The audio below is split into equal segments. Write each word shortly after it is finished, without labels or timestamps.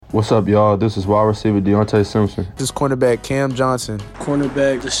What's up, y'all? This is wide receiver Deontay Simpson. This is cornerback Cam Johnson.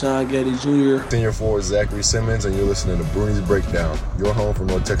 Cornerback Deshaun Getty Jr. Senior forward Zachary Simmons, and you're listening to Bruni's Breakdown, your home for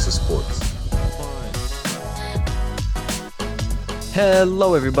North Texas sports.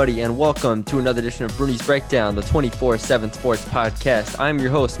 Hello, everybody, and welcome to another edition of Bruni's Breakdown, the 24/7 Sports Podcast. I'm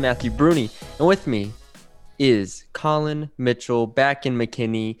your host, Matthew Bruni, and with me is Colin Mitchell, back in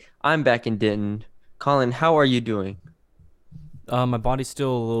McKinney. I'm back in Denton. Colin, how are you doing? My body's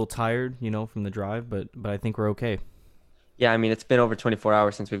still a little tired, from the drive, but I think we're okay. Yeah, I mean, it's been over 24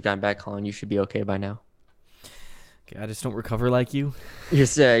 hours since we've gotten back, Colin. You should be okay by now. Okay, I just don't recover like you. You're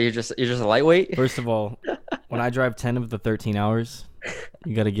just a lightweight. First of all, when I drive 10 of the 13 hours,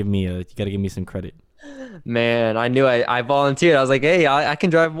 you gotta give me some credit. Man, I knew I volunteered. I was like, hey, I can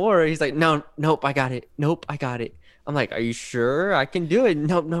drive more. He's like, nope, I got it. Nope, I got it. I'm like, are you sure I can do it?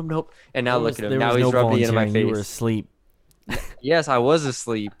 Nope. And now look at him. Now he's rubbing it in my face. You were asleep. Yes, I was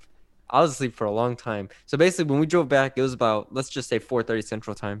asleep. I was asleep for a long time. So basically, when we drove back, it was about, let's just say 4:30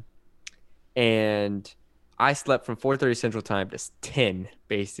 Central Time. And I slept from 4:30 Central Time to 10,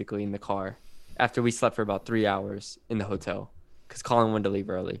 basically, in the car. After we slept for about 3 hours in the hotel. Because Colin wanted to leave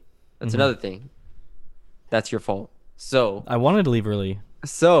early. That's another thing. That's your fault. So I wanted to leave early.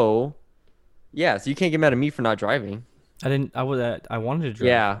 So you can't get mad at me for not driving. I wanted to drive.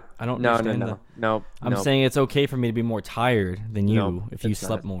 Yeah. I don't understand that. No. I'm saying it's okay for me to be more tired than you if you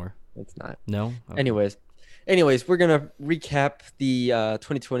slept not. more. It's not. No? Okay. Anyways, we're going to recap the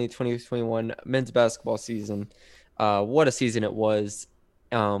 2020-2021 men's basketball season. What a season it was.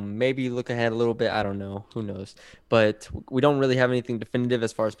 Maybe look ahead a little bit. I don't know. Who knows? But we don't really have anything definitive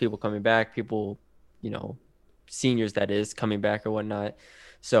as far as people coming back. People, seniors that is coming back or whatnot.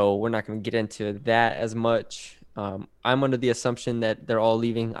 So we're not going to get into that as much. I'm under the assumption that they're all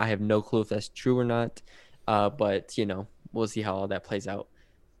leaving. I have no clue if that's true or not. But we'll see how all that plays out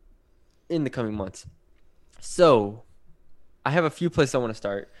in the coming months. So I have a few places I want to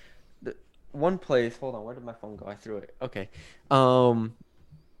start. One place, hold on, where did my phone go? I threw it. Okay. Was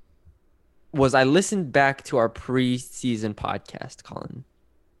I listened back to our preseason podcast, Colin.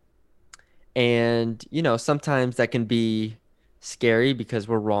 And, sometimes that can be scary because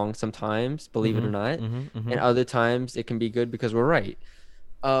we're wrong sometimes, believe it or not. And other times it can be good because we're right.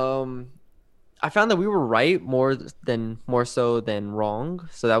 I found that we were right more so than wrong.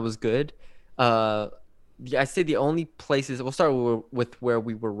 So that was good. I say the only places, we'll start with where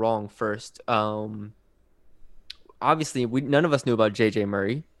we were wrong first. Obviously, none of us knew about JJ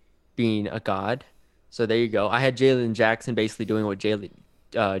Murray being a god. So there you go. I had Jalen Jackson basically doing what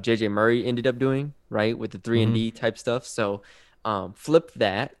JJ Murray ended up doing, right? With the 3-and-D type stuff. So flip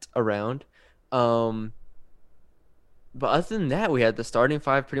that around. But other than that, we had the starting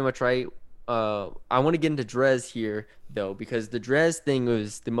five pretty much right. I want to get into Drez here, though, because the Drez thing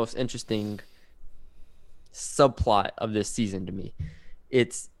was the most interesting subplot of this season to me.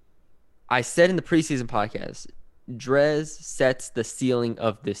 I said in the preseason podcast, Drez sets the ceiling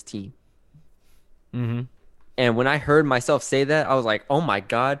of this team. And when I heard myself say that, I was like, oh my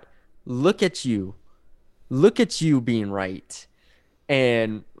God, look at you being right.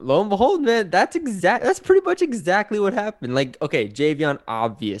 And lo and behold, man, that's pretty much exactly what happened. Like, okay, Javion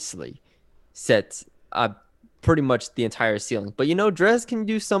obviously sets pretty much the entire ceiling. But Drez can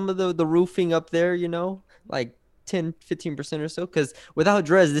do some of the roofing up there, like 10-15% or so. Because without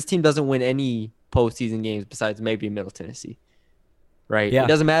Drez, this team doesn't win any postseason games besides maybe Middle Tennessee. Right? Yeah. It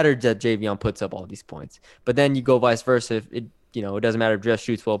doesn't matter that Javion puts up all these points. But then you go vice versa. It doesn't matter if Drez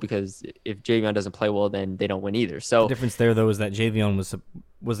shoots well, because if Javion doesn't play well, then they don't win either. So the difference there, though, is that Javion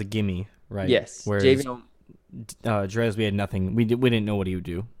was a gimme, right? Yes. Whereas Javion, Drez, we had nothing. We didn't know what he would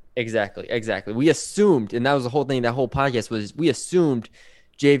do. Exactly. We assumed, and that was the whole thing. That whole podcast was, we assumed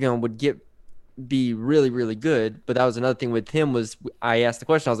Javion would be really, really good. But that was another thing with him was, I asked the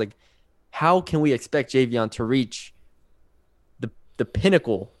question. I was like, how can we expect Javion to reach the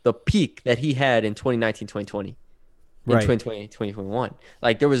pinnacle, the peak that he had in 2019, 2020, in 2020, 2021?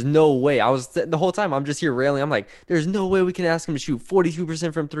 Like, there was no way. I was the whole time, I'm just here railing. I'm like, there's no way we can ask him to shoot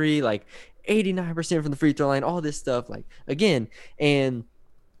 42% from three, like 89% from the free throw line, all this stuff. Like, again, and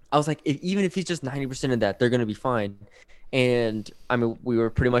I was like, even if he's just 90% of that, they're going to be fine. And I mean, we were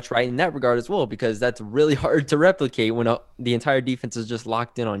pretty much right in that regard as well, because that's really hard to replicate when the entire defense is just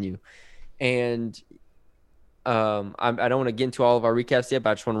locked in on you. And I don't want to get into all of our recaps yet,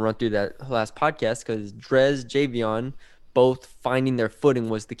 but I just want to run through that last podcast, because Drez, Javion, both finding their footing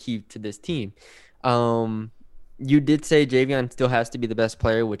was the key to this team. You did say Javion still has to be the best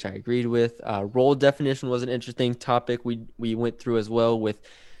player, which I agreed with. Role definition was an interesting topic we went through as well with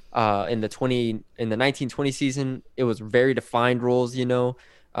in the 1920 season. It was very defined roles,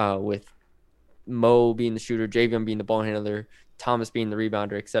 with Mo being the shooter, Javion being the ball handler, Thomas being the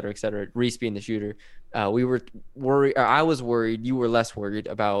rebounder, et cetera, Reese being the shooter. We were worried. I was worried. You were less worried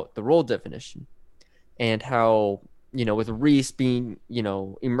about the role definition and how, with Reese being,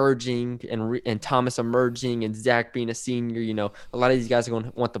 emerging and Thomas emerging and Zach being a senior, a lot of these guys are going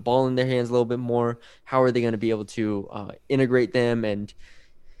to want the ball in their hands a little bit more. How are they going to be able to integrate them and,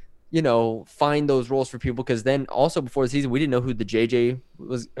 find those roles for people? Because then also before the season, we didn't know who the JJ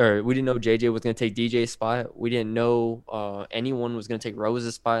was, or we didn't know JJ was going to take DJ's spot. We didn't know anyone was going to take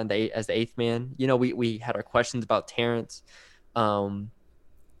Rose's spot as the eighth man. We had our questions about Terrence.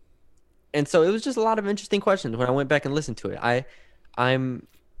 And so it was just a lot of interesting questions when I went back and listened to it. I'm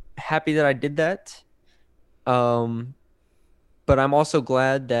happy that I did that. But I'm also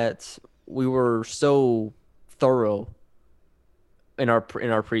glad that we were so thorough in our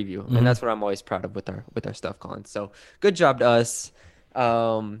preview. Mm-hmm. And that's what I'm always proud of with our stuff, Colin. So good job to us.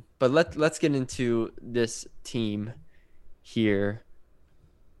 But let's get into this team here.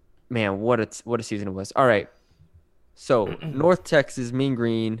 Man, what a season it was. All right. So North Texas Mean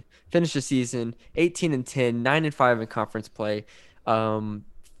Green finished the season 18-10, 9-5 in conference play.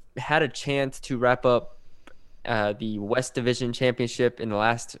 Had a chance to wrap up the West Division Championship in the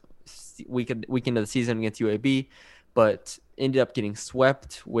last weekend of the season against UAB, but ended up getting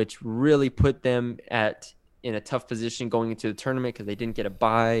swept, which really put them in a tough position going into the tournament because they didn't get a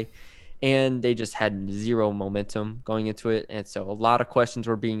bye, and they just had zero momentum going into it. And so a lot of questions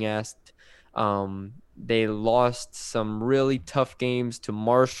were being asked. They lost some really tough games to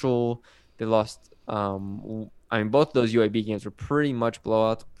Marshall. They lost, both of those UAB games were pretty much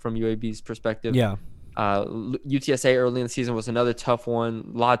blowouts from UAB's perspective. Yeah. UTSA early in the season was another tough one.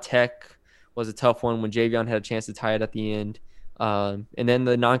 La Tech was a tough one when Javion had a chance to tie it at the end. And then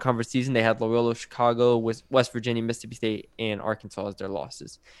the non-conference season, they had Loyola Chicago, West Virginia, Mississippi State, and Arkansas as their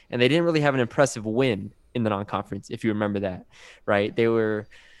losses. And they didn't really have an impressive win in the non-conference, if you remember that, right? They were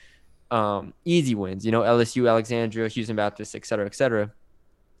easy wins, LSU, Alexandria, Houston Baptist, et cetera, et cetera.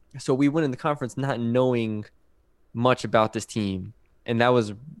 So we went in the conference not knowing much about this team, and that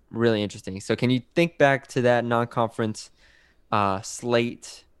was really interesting. So can you think back to that non-conference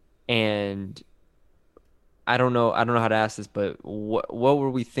slate? And I don't know how to ask this, but what were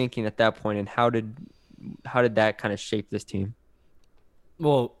we thinking at that point, and how did that kind of shape this team?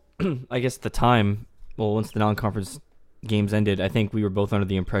 Well, I guess at the time, once the non-conference games ended, I think we were both under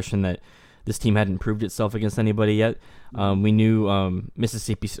the impression that this team hadn't proved itself against anybody yet. We knew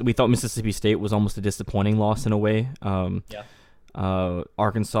we thought Mississippi State was almost a disappointing loss in a way.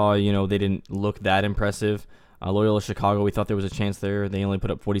 Arkansas, they didn't look that impressive. Loyola Chicago, we thought there was a chance there. They only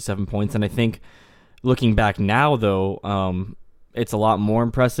put up 47 points. And I think looking back now, though, it's a lot more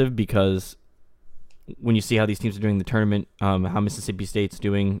impressive because when you see how these teams are doing in the tournament, how Mississippi State's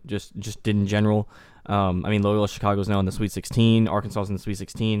doing just did in general. Loyola Chicago's now in the Sweet 16. Arkansas's in the Sweet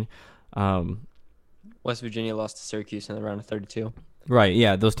 16. West Virginia lost to Syracuse in the round of 32. Right,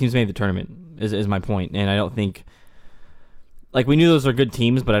 yeah. Those teams made the tournament is my point. And I don't think... we knew those are good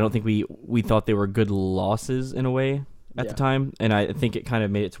teams, but I don't think we thought they were good losses in a way at the time. And I think it kind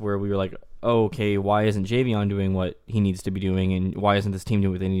of made it to where we were like, oh, okay, why isn't Javion doing what he needs to be doing? And why isn't this team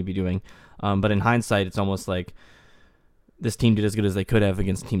doing what they need to be doing? But in hindsight, it's almost like this team did as good as they could have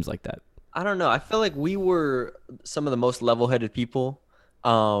against teams like that. I don't know. I feel like we were some of the most level-headed people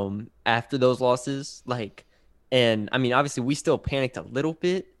after those losses. And obviously we still panicked a little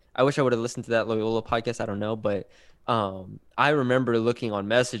bit. I wish I would have listened to that Loyola podcast. I don't know, but I remember looking on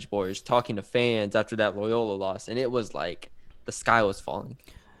message boards, talking to fans after that Loyola loss, and it was like the sky was falling.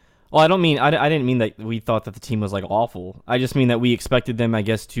 Well, I didn't mean that we thought that the team was awful. I just mean that we expected them, I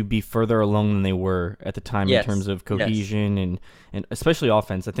guess, to be further along than they were at the time in terms of cohesion and especially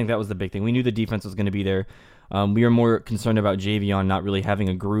offense. I think that was the big thing. We knew the defense was going to be there. We were more concerned about Javion not really having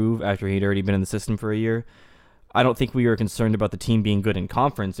a groove after he'd already been in the system for a year. I don't think we were concerned about the team being good in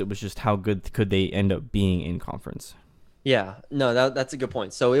conference. It was just how good could they end up being in conference. Yeah, no, that's a good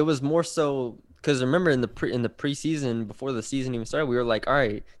point. So it was more so because remember in the preseason before the season even started, we were like, all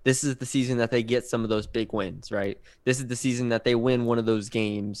right, this is the season that they get some of those big wins, right? This is the season that they win one of those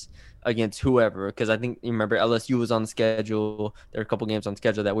games against whoever. Because I think you remember LSU was on the schedule. There were a couple games on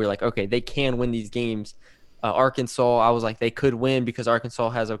schedule that we were like, okay, they can win these games. Arkansas, I was like, they could win because Arkansas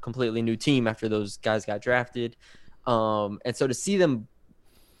has a completely new team after those guys got drafted. And so to see them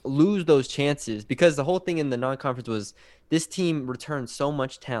lose those chances, because the whole thing in the non-conference was this team returned so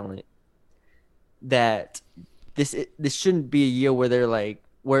much talent that this shouldn't be a year where they're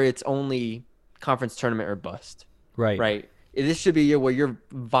where it's only conference tournament or bust. Right. This should be a year where you're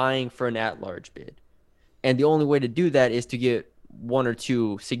vying for an at-large bid. And the only way to do that is to get one or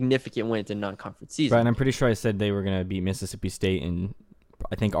two significant wins in non-conference season. Right, and I'm pretty sure I said they were going to beat Mississippi State and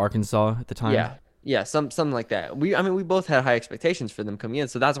I think Arkansas at the time. Yeah, something like that. We both had high expectations for them coming in,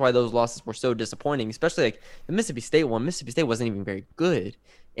 so that's why those losses were so disappointing. Especially like the Mississippi State one. Mississippi State wasn't even very good,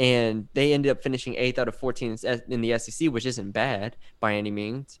 and they ended up finishing 8th out of 14 in the SEC, which isn't bad by any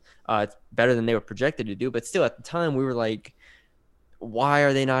means. It's better than they were projected to do, but still at the time we were like, why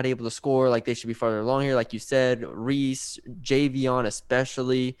are they not able to score? Like they should be farther along here. Like you said, Reese, Javion,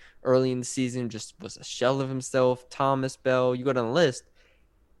 especially early in the season, just was a shell of himself. Thomas Bell, you go down the list,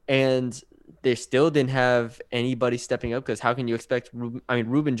 and they still didn't have anybody stepping up because how can you expect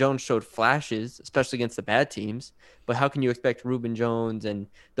Reuben Jones showed flashes, especially against the bad teams, but how can you expect Reuben Jones and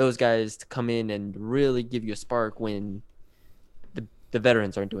those guys to come in and really give you a spark when the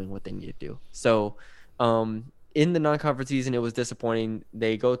veterans aren't doing what they need to do? So in the non-conference season, it was disappointing.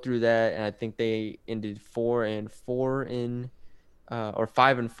 They go through that, and I think they ended 4-4 in or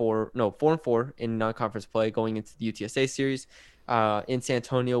 5-4, no, 4-4 in non-conference play going into the UTSA series. In San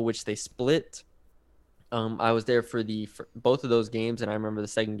Antonio, which they split. I was there for both of those games, and I remember the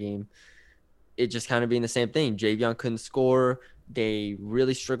second game, it just kind of being the same thing. Javion couldn't score. They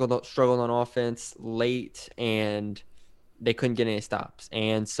really struggled on offense late, and they couldn't get any stops.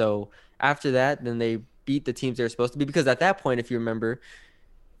 And so after that, then they beat the teams they were supposed to be, because at that point, if you remember,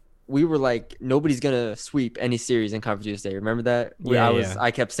 we were like, nobody's gonna sweep any series in Conference USA. Remember that?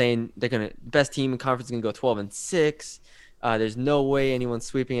 I kept saying best team in conference is gonna go 12-6. There's no way anyone's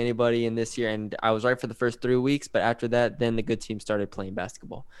sweeping anybody in this year, and I was right for the first 3 weeks, but after that, then the good team started playing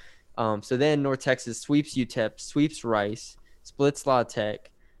basketball. So then North Texas sweeps UTEP, sweeps Rice, splits La Tech.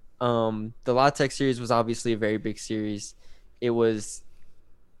 The La Tech series was obviously a very big series. It was,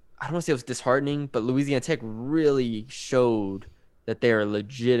 I don't want to say it was disheartening, but Louisiana Tech really showed that they're a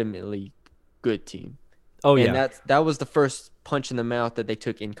legitimately good team. Oh, yeah. And that was the first punch in the mouth that they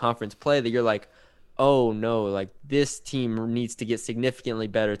took in conference play, that you're like, oh no, like this team needs to get significantly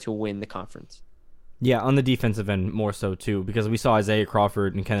better to win the conference. Yeah, on the defensive end more so too, because we saw Isaiah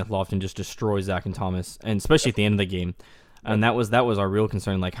Crawford and Kenneth Lofton just destroy Zach and Thomas, and especially at the end of the game. And that was our real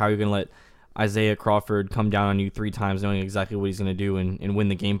concern. Like, how are you going to let Isaiah Crawford come down on you 3 times knowing exactly what he's going to do and win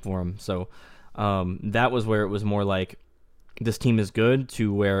the game for him? So that was where it was more like, this team is good,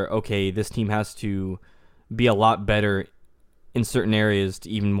 to where, okay, this team has to be a lot better in certain areas to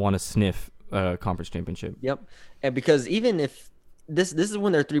even want to sniff conference championship. Yep. And because even if this is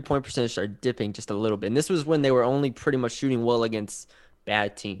when their 3-point percentage started dipping just a little bit, and this was when they were only pretty much shooting well against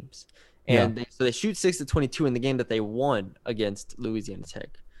bad teams, and so they shoot 6 of 22 in the game that they won against Louisiana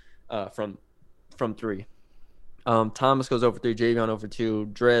Tech from 3. Thomas goes over 3, Javion over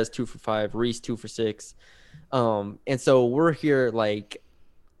 2, Drez 2 for 5, Reese 2 for 6. And so we're here like,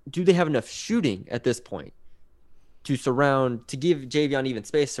 do they have enough shooting at this point to give Javion even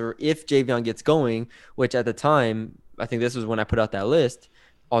space? Or if Javion gets going, which at the time, I think this was when I put out that list,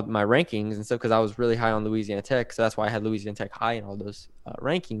 all my rankings and stuff, because I was really high on Louisiana Tech, so that's why I had Louisiana Tech high in all those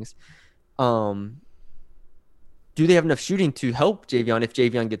rankings. Do they have enough shooting to help Javion if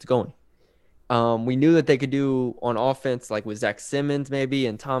Javion gets going? We knew that they could do on offense, like with Zach Simmons maybe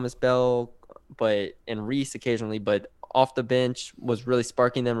and Thomas Bell, and Reese occasionally, but off the bench was really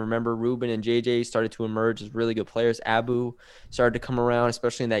sparking them. Remember, Reuben and JJ started to emerge as really good players. Abu started to come around,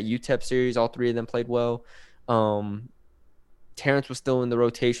 especially in that UTEP series. All 3 of them played well. Terrence was still in the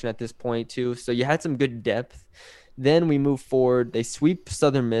rotation at this point too. So you had some good depth. Then we move forward. They sweep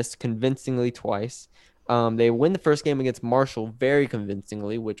Southern Miss convincingly twice. They win the first game against Marshall very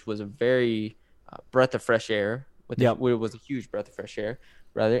convincingly, which was a very breath of fresh air. It was a huge breath of fresh air,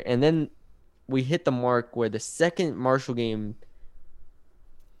 rather. And then we hit the mark where the second Marshall game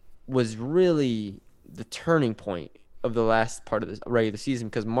was really the turning point of the last part of the regular season,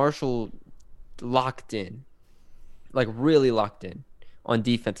 because Marshall locked in, like really locked in on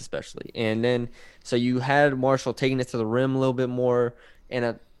defense especially. And then so you had Marshall taking it to the rim a little bit more,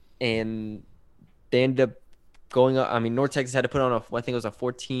 and they ended up going up. I mean, North Texas had to put on I think it was a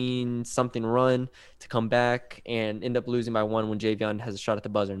 14-something run to come back and end up losing by 1 when Javion has a shot at the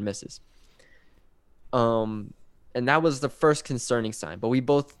buzzer and misses. And that was the first concerning sign. But we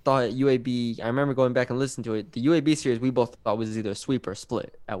both thought UAB, I remember going back and listening to it, the UAB series we both thought was either a sweep or a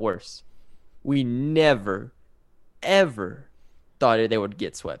split at worst. We never, ever thought they would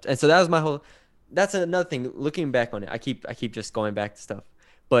get swept. And so that was that's another thing, looking back on it. I keep just going back to stuff.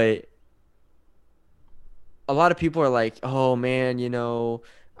 But a lot of people are like, oh man, I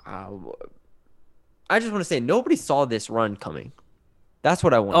just want to say nobody saw this run coming. That's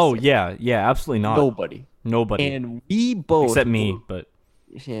what I want to say. Yeah, absolutely not. Nobody. Nobody. And we both. Except me, but.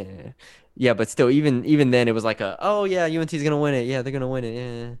 Yeah. Yeah, but still, even then, it was like oh yeah, UNT's gonna win it. Yeah, they're gonna win it.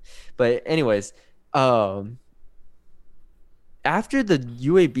 Yeah. But anyways, after the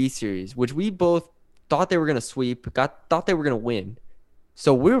UAB series, which we both thought they were gonna sweep, thought they were gonna win,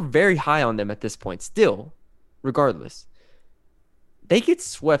 so we're very high on them at this point. Still, regardless, they get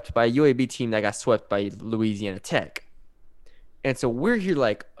swept by a UAB team that got swept by Louisiana Tech, and so we're here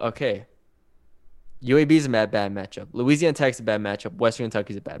like, okay, UAB is a bad matchup. Louisiana Tech's a bad matchup. Western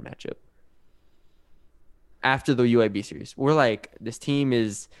Kentucky's a bad matchup. After the UAB series, we're like, this team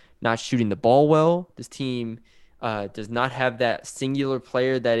is not shooting the ball well. This team does not have that singular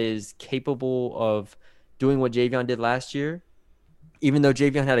player that is capable of doing what Javion did last year. Even though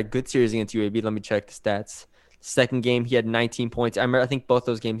Javion had a good series against UAB, let me check the stats. Second game, he had 19 points. I think both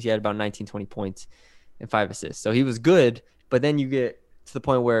those games he had about 19, 20 points and 5 assists. So he was good, but then you get to the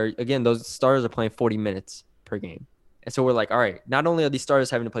point where, again, those starters are playing 40 minutes per game. And so we're like, all right, not only are these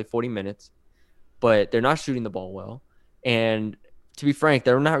starters having to play 40 minutes, but they're not shooting the ball well. And to be frank,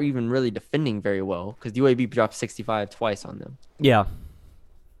 they're not even really defending very well because UAB dropped 65 twice on them. Yeah.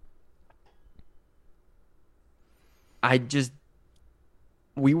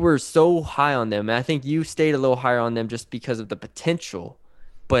 We were so high on them. And I think you stayed a little higher on them just because of the potential.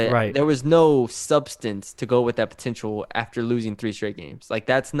 But There was no substance to go with that potential after losing 3 straight games. Like,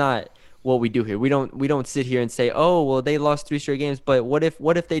 that's not what we do here. We don't sit here and say, oh, well, they lost 3 straight games, but what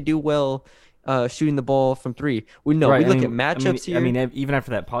if they do well shooting the ball from 3? We look at matchups here. I mean, even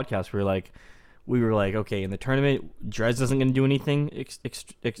after that podcast, we were like, okay, in the tournament, Drez isn't going to do anything. He's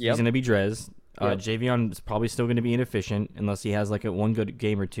going to be Drez. Javion is probably still going to be inefficient unless he has like one good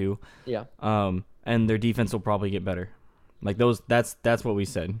game or two. Yeah. And their defense will probably get better. Like that's what we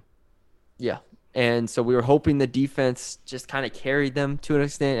said. Yeah. And so we were hoping the defense just kind of carried them to an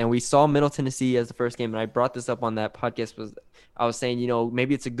extent. And we saw Middle Tennessee as the first game. And I brought this up on that podcast. I was saying,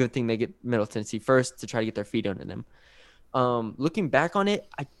 maybe it's a good thing they get Middle Tennessee first to try to get their feet under them. Looking back on it,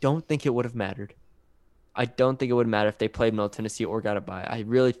 I don't think it would have mattered. I don't think it would matter if they played Middle Tennessee or got a bye. I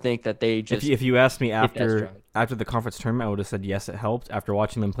really think that they just... If you asked me after the conference tournament, I would have said yes, it helped. After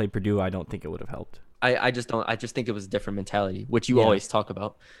watching them play Purdue, I don't think it would have helped. I just don't. I just think it was a different mentality, which you always talk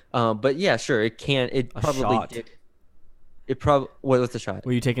about. But yeah, sure, it can. It probably did. It probably. What was the shot?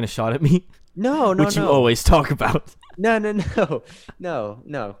 Were you taking a shot at me? No. Which you always talk about. No.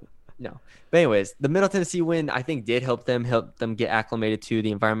 But anyways, the Middle Tennessee win, I think, did help them get acclimated to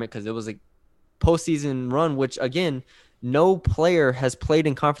the environment because it was a postseason run, which again, no player has played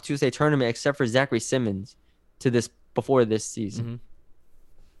in Conference USA tournament except for Zachary Simmons before this season. Mm-hmm.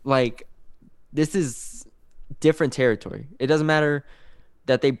 Like, this is different territory. It doesn't matter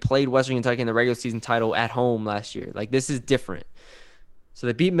that they played Western Kentucky in the regular season title at home last year. Like, this is different. So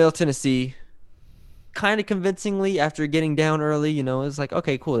they beat Middle Tennessee kind of convincingly after getting down early. It's like,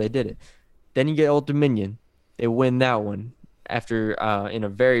 okay, cool, they did it. Then you get Old Dominion. They win that one after in a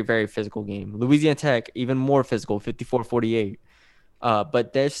very, very physical game. Louisiana Tech, even more physical, 54-48.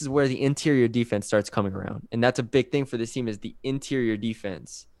 But this is where the interior defense starts coming around. And that's a big thing for this team is the interior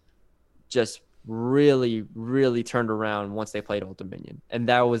defense just really, really turned around once they played Old Dominion. And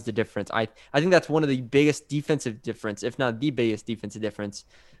that was the difference. I think that's one of the biggest defensive difference, if not the biggest defensive difference,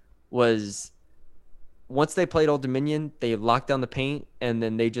 was once they played Old Dominion, they locked down the paint, and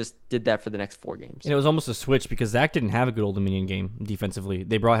then they just did that for the next 4 games. And it was almost a switch because Zach didn't have a good Old Dominion game defensively.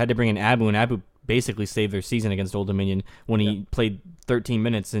 They had to bring in Abu, and Abu basically saved their season against Old Dominion when he played 13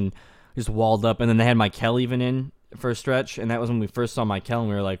 minutes and just walled up. And then they had Mikel even in for a stretch, and that was when we first saw Mikel, and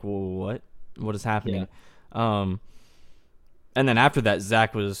we were like, well, what is happening? Yeah. And then after that,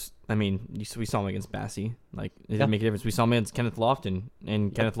 Zach was, we saw him against Bassie. Like, it didn't make a difference. We saw him against Kenneth Lofton,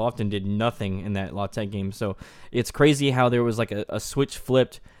 and Kenneth Lofton did nothing in that La Tech game. So it's crazy how there was like a switch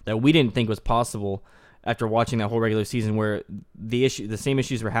flipped that we didn't think was possible after watching that whole regular season where the same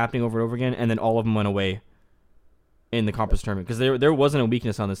issues were happening over and over again, and then all of them went away in the conference tournament because there wasn't a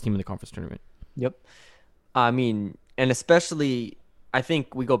weakness on this team in the conference tournament. Yep. And especially, I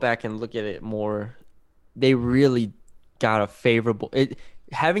think we go back and look at it more, they really got a favorable...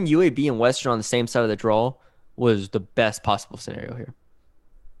 Having UAB and Western on the same side of the draw was the best possible scenario here.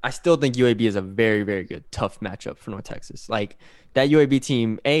 I still think UAB is a very, very good, tough matchup for North Texas. Like, that UAB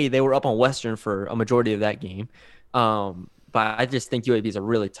team, they were up on Western for a majority of that game. But I just think UAB is a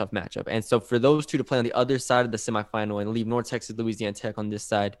really tough matchup. And so for those two to play on the other side of the semifinal and leave North Texas, Louisiana Tech on this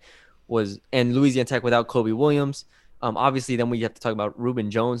side and Louisiana Tech without Kobe Williams. Obviously, then we have to talk about Reuben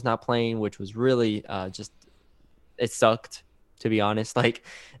Jones not playing, which was really it sucked, to be honest. Like,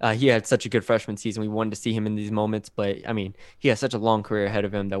 he had such a good freshman season. We wanted to see him in these moments, but he has such a long career ahead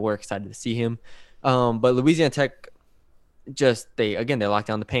of him that we're excited to see him. But Louisiana Tech, they locked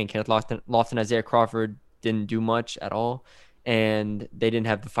down the paint. Kenneth Lofton, Isaiah Crawford didn't do much at all, and they didn't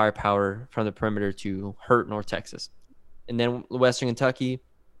have the firepower from the perimeter to hurt North Texas. And then Western Kentucky,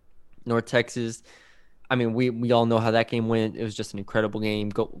 North Texas. I mean, we all know how that game went. It was just an incredible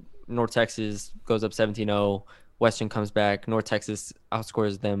game. North Texas goes up 17-0. Western comes back. North Texas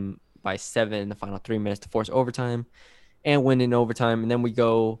outscores them by 7 in the final 3 minutes to force overtime and win in overtime. And then we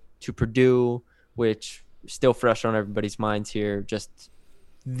go to Purdue, which is still fresh on everybody's minds here. Just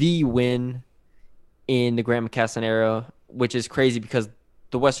the win in the Grant McCasland era, which is crazy because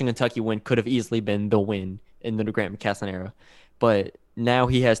the Western Kentucky win could have easily been the win in the Grant McCasland era. But now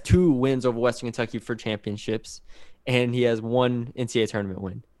he has 2 wins over Western Kentucky for championships, and he has 1 NCAA tournament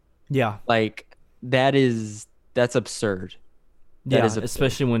win. Yeah. Like, that's absurd. That is absurd.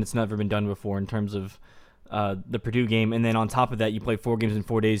 Especially when it's never been done before in terms of the Purdue game. And then on top of that, you play 4 games in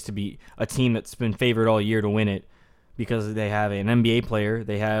 4 days to be a team that's been favored all year to win it because they have an NBA player.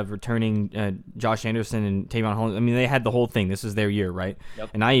 They have returning Josh Anderson and Tavion Holland. I mean, they had the whole thing. This is their year, right?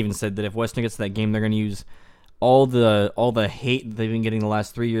 Yep. And I even said that if Western gets to that game, they're going to use all the hate they've been getting the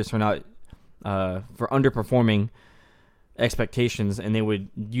last 3 years for underperforming expectations, and they would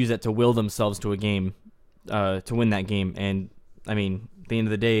use that to will themselves to a game to win that game. And I mean, at the end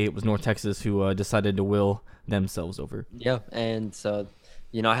of the day, it was North Texas who decided to will themselves over. Yeah, and so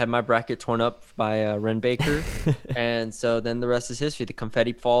I had my bracket torn up by Ren Baker, and so then the rest is history. The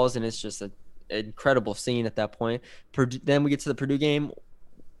confetti falls, and it's just an incredible scene at that point. Then we get to the Purdue game,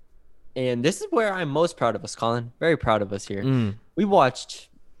 and this is where I'm most proud of us, Colin. Very proud of us here. You watched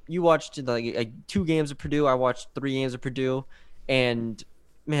like 2 games of Purdue. I watched 3 games of Purdue, and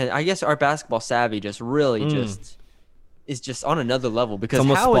man, I guess our basketball savvy just really is just on another level, because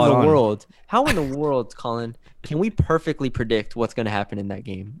how in the world, Colin, can we perfectly predict what's going to happen in that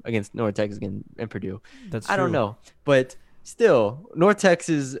game against North Texas and Purdue? I don't know, but still, North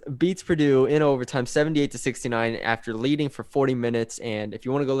Texas beats Purdue in overtime 78-69 after leading for 40 minutes. And if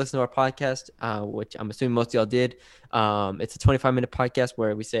you want to go listen to our podcast, which I'm assuming most of y'all did, it's a 25-minute podcast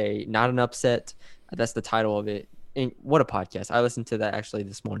where we say not an upset. That's the title of it. And what a podcast. I listened to that actually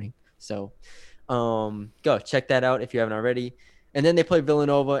this morning. So go check that out if you haven't already. And then they play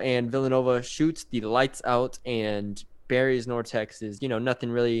Villanova, and Villanova shoots the lights out and buries North Texas. Nothing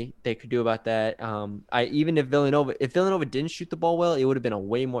really they could do about that. Even if Villanova didn't shoot the ball well, it would have been a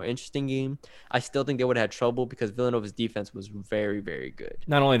way more interesting game. I still think they would have had trouble because Villanova's defense was very, very good.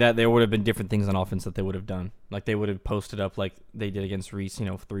 Not only that, there would have been different things on offense that they would have done. Like they would have posted up like they did against Reese, 3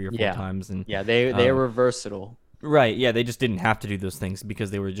 or 4 times. And they were versatile. Right, yeah, they just didn't have to do those things because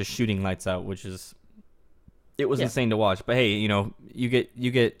they were just shooting lights out, which is insane to watch. But hey, you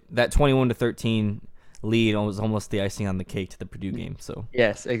get that 21-13 lead was almost the icing on the cake to the Purdue game. So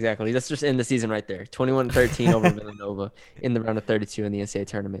yes, exactly. That's just end the season right there. 21-13 over Villanova in the round of 32 in the NCAA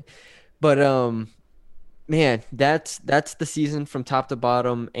tournament. But man, that's the season from top to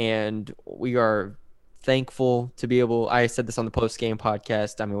bottom, and we are thankful to be able. I said this on the post game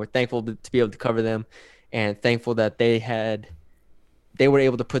podcast. I mean, we're thankful to be able to cover them, and thankful that they were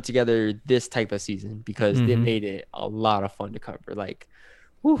able to put together this type of season because it made it a lot of fun to cover. Like,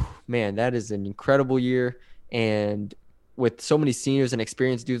 whew, man, that is an incredible year. And with so many seniors and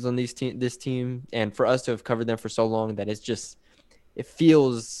experienced dudes on this team, and for us to have covered them for so long, that it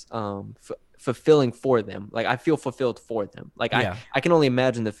feels fulfilling for them. Like, I feel fulfilled for them. Like, I can only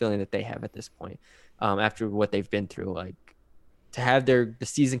imagine the feeling that they have at this point after what they've been through. Like, to have the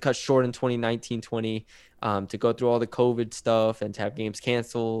season cut short in 2019-20, to go through all the COVID stuff and to have games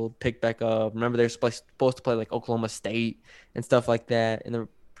canceled, pick back up. Remember, they're supposed to play like Oklahoma State and stuff like that in the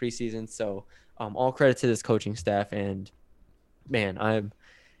preseason. So all credit to this coaching staff. And, man, I'm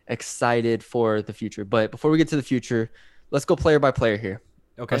excited for the future. But before we get to the future, let's go player by player here.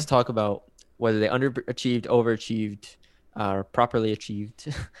 Okay. Let's talk about whether they underachieved, overachieved, or properly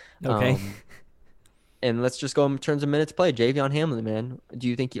achieved. Okay. And let's just go in terms of minutes played. Javion Hamlin, man. Do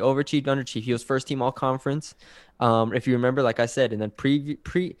you think he overachieved, underachieved? He was first team all conference. If you remember, like I said, in the preview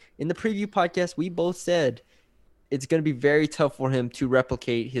podcast, we both said it's going to be very tough for him to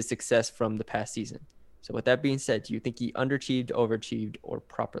replicate his success from the past season. So with that being said, do you think he underachieved, overachieved, or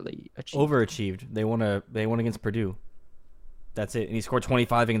properly achieved? Overachieved. They won against Purdue. That's it. And he scored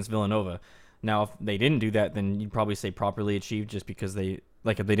 25 against Villanova. Now, if they didn't do that, then you'd probably say properly achieved just because if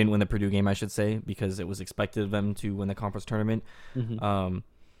they didn't win the Purdue game, I should say, because it was expected of them to win the conference tournament.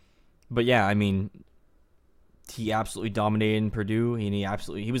 But yeah, I mean, he absolutely dominated in Purdue, and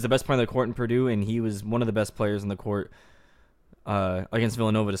he was the best player on the court in Purdue, and he was one of the best players on the court against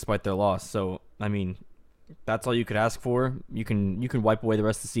Villanova despite their loss. So, I mean, that's all you could ask for. You can wipe away the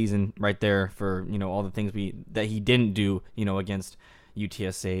rest of the season right there for all the things that he didn't do against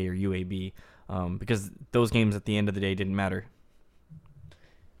UTSA or UAB, because those games at the end of the day didn't matter.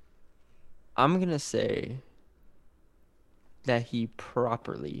 I'm gonna say that he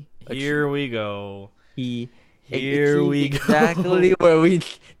properly. Here we go. Here we go. Exactly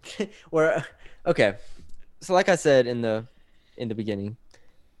where okay. So like I said in the beginning,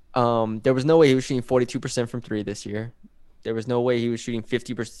 there was no way he was shooting 42% from three this year. There was no way he was shooting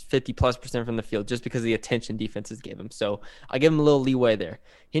 50+% from the field just because of the attention defenses gave him. So I give him a little leeway there.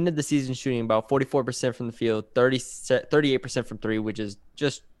 He ended the season shooting about 44% from the field, 38% from three, which is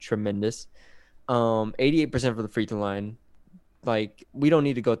just tremendous. 88% from the free throw line. Like, we don't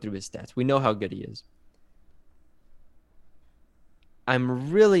need to go through his stats. We know how good he is.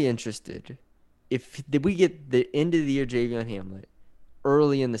 I'm really interested did we get the end of the year Javion Hamlet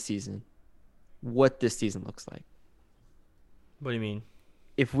early in the season, what this season looks like. What do you mean?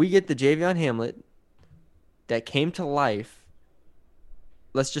 If we get the Javion Hamlet that came to life,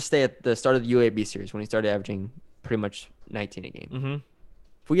 let's just stay at the start of the UAB series when he started averaging pretty much 19 a game. Mm-hmm.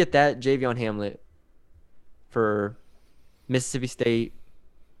 If we get that Javion Hamlet for Mississippi State,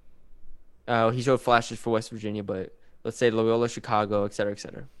 he showed flashes for West Virginia, but let's say Loyola Chicago, et cetera, et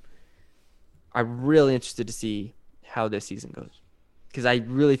cetera. I'm really interested to see how this season goes, because I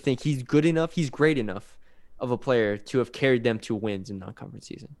really think he's good enough, he's great enough of a player to have carried them to wins in non-conference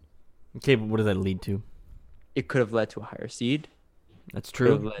season. Okay, but what does that lead to? It could have led to a higher seed. That's true.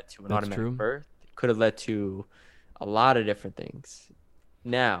 Could have led to an automatic berth. It could have led to a lot of different things.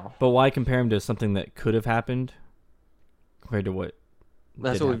 Now, but why compare him to something that could have happened compared to what?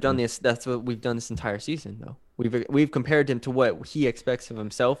 That's what we've done this entire season, though. We've compared him to what he expects of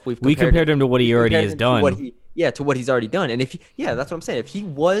himself. We compared him to what he already has done. To what he's already done. And that's what I'm saying. If he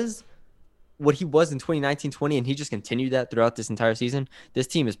was what he was in 2019-20 and he just continued that throughout this entire season, this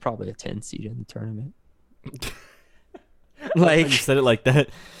team is probably a 10 seed in the tournament. Like, you said it like that.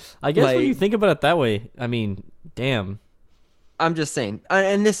 I guess when you think about it that way, I mean, damn. I'm just saying,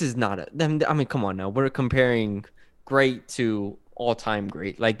 and this is not come on now. We're comparing great to all-time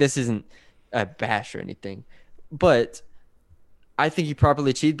great. Like, this isn't a bash or anything. But I think he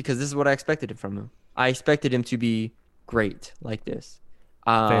properly achieved, because this is what I expected from him. I expected him to be great like this.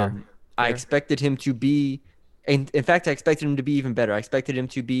 Fair. I expected him to be, in fact, I expected him to be even better. I expected him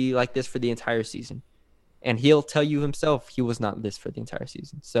to be like this for the entire season. And he'll tell you himself he was not this for the entire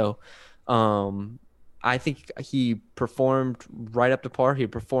season. So I think he performed right up to par. He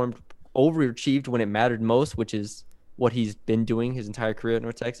performed overachieved when it mattered most, which is what he's been doing his entire career at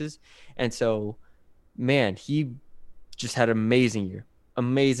North Texas. And so, man, he just had an amazing year.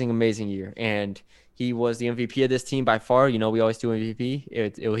 Amazing year. And he was the MVP of this team by far. We always do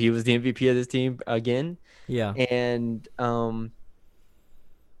MVP. He was the MVP of this team again. Yeah. And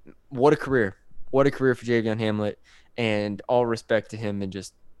what a career. What a career for Javion Hamlet. And all respect to him, and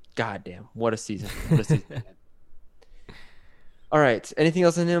just, goddamn, what a season. All right. Anything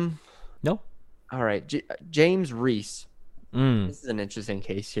else on him? No. All right. James Reese. Mm. This is an interesting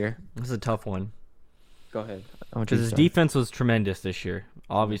case here. This is a tough one. Go ahead. Because his defense was tremendous this year.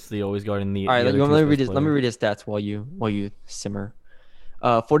 Obviously, always guarding the. All right, let me read his stats while you simmer.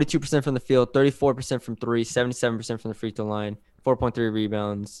 42% from the field, 34% from three, 77% from the free throw line, 4.3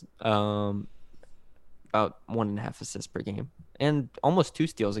 rebounds, about 1.5 assists per game, and almost 2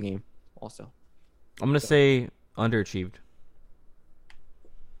 steals a game. Also, I'm gonna say underachieved.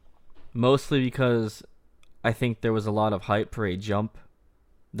 Mostly because I think there was a lot of hype for a jump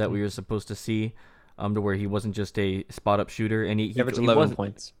that we were supposed to see. To where he wasn't just a spot-up shooter, and he averaged 11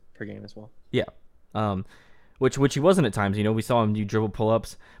 points per game as well. Yeah, which he wasn't at times. We saw him do dribble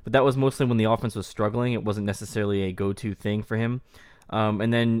pull-ups, but that was mostly when the offense was struggling. It wasn't necessarily a go-to thing for him.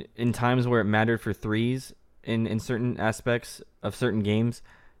 And then in times where it mattered for threes, in certain aspects of certain games,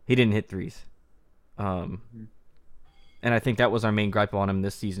 he didn't hit threes. And I think that was our main gripe on him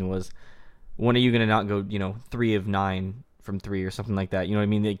this season was, when are you going to not go 3 of 9 from 3 or something like that? You know what I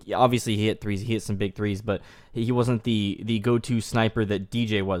mean? Obviously he hit threes, he hit some big threes, but he wasn't the go-to sniper that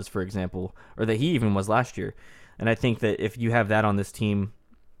DJ was, for example, or that he even was last year. And I think that if you have that on this team,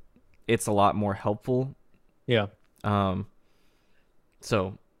 it's a lot more helpful. Yeah.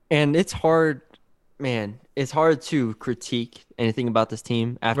 So, and it's hard, man. It's hard to critique anything about this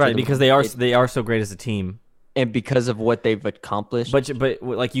team after, right? Because they are so great as a team. And because of what they've accomplished. But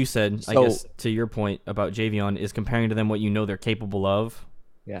like you said, I guess to your point about Javion, is comparing to them what they're capable of.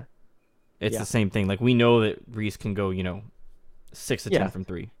 Yeah. It's the same thing. Like, we know that Reese can go, 6 to 10 from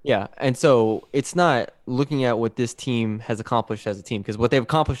 3. Yeah. And so it's not looking at what this team has accomplished as a team, because what they've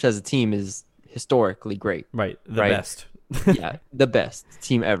accomplished as a team is historically great. Right. The best. Yeah, the best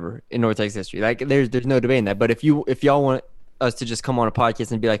team ever in North Texas history. Like there's no debating that. But if y'all want us to just come on a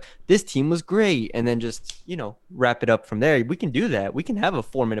podcast and be like, this team was great, and then just, wrap it up from there, we can do that. We can have a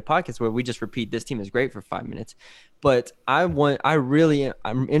 4-minute podcast where we just repeat this team is great for 5 minutes. But I'm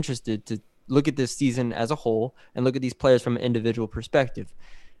interested to look at this season as a whole and look at these players from an individual perspective.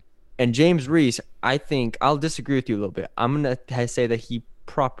 And James Reese, I think I'll disagree with you a little bit. I'm going to say that he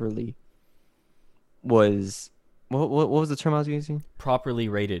properly was what was the term I was using? Properly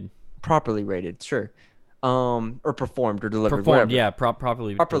rated. Properly rated, sure. Or performed or delivered. Performed, yeah,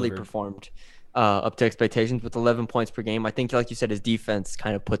 properly performed up to expectations with 11 points per game. I think, like you said, his defense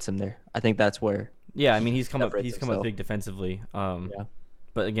kind of puts him there. I think that's where. Yeah, I mean he's come up big defensively. Yeah.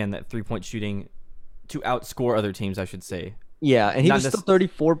 But again, that 3-point shooting to outscore other teams, I should say. Yeah, and he was still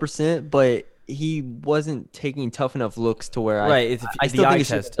 34%, but he wasn't taking tough enough looks to where I still think he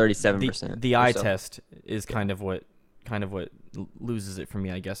should 37%. The eye test is kind of what loses it for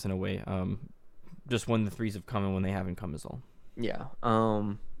me, I guess, in a way. Just when the threes have come and when they haven't come is all. Yeah.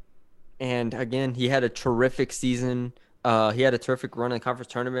 And again, he had a terrific season. He had a terrific run in the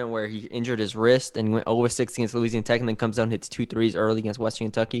conference tournament where he injured his wrist and went 0-6 against Louisiana Tech, and then comes down and hits 2 threes early against Western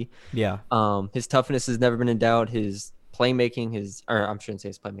Kentucky. Yeah. His toughness has never been in doubt. His playmaking, I shouldn't say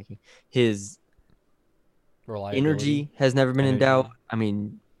his playmaking. His energy has never been in doubt. I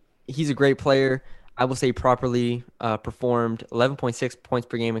mean, he's a great player. I will say properly performed. 11.6 points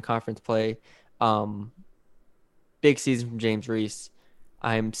per game in conference play. Big season from James Reese.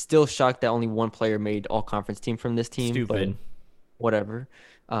 I'm still shocked that only one player made all-conference team from this team. Stupid. Whatever.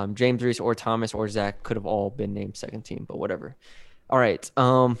 James Reese or Thomas or Zach could have all been named second team, but whatever. All right.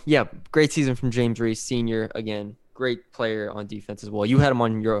 Yeah, great season from James Reese, senior. Again, great player on defense as well. You had him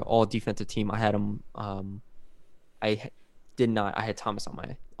on your all-defensive team. I had him. I did not. I had Thomas on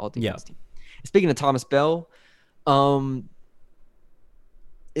my all-defense team. Speaking of Thomas Bell,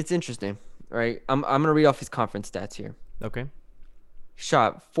 it's interesting, right? I'm going to read off his conference stats here. Okay.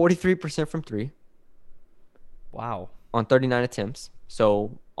 Shot 43% from 3. Wow. On 39 attempts.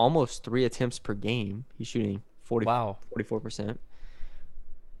 So almost 3 attempts per game. He's shooting 44%.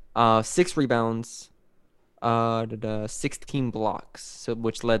 6 rebounds. 16 blocks,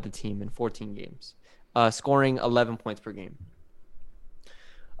 which led the team in 14 games. Scoring 11 points per game.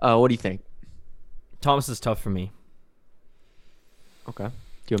 What do you think? Thomas is tough for me. Okay. Do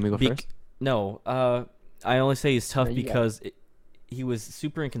you want me to go first? No. I only say he's tough because he was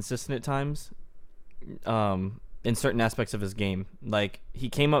super inconsistent at times in certain aspects of his game. Like, he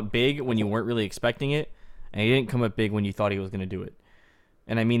came up big when you weren't really expecting it, and he didn't come up big when you thought he was going to do it.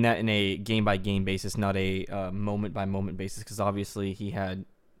 And I mean that in a game-by-game basis, not a moment-by-moment basis, because obviously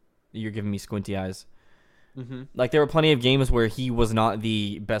you're giving me squinty eyes. Mm-hmm. Like, there were plenty of games where he was not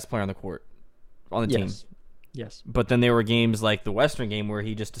the best player on the court, on the team. Yes. But then there were games like the Western game where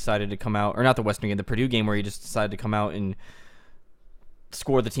he just decided to come out, or not the Western game, the Purdue game where he just decided to come out and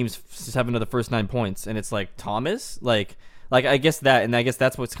score the team's 7 of the first 9 points. And it's like, Thomas? Like I guess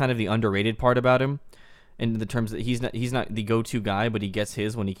that's what's kind of the underrated part about him, in the terms that he's not the go-to guy, but he gets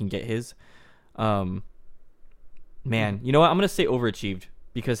his when he can get his. Man, you know what? I'm gonna say overachieved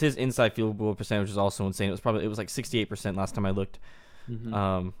because his inside field goal percentage was also insane. It was like 68% last time I looked. Mm-hmm.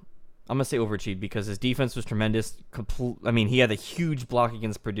 I'm gonna say overachieved because his defense was tremendous. I mean, he had a huge block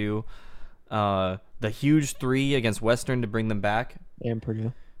against Purdue, the huge 3 against Western to bring them back, and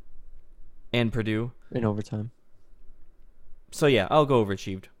Purdue in overtime. So yeah, I'll go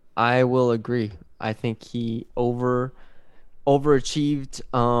overachieved. I will agree. I think he overachieved.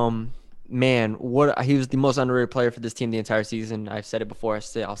 Man, he was the most underrated player for this team the entire season. I've said it before.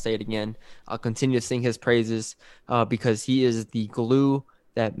 I'll say it again. I'll continue to sing his praises because he is the glue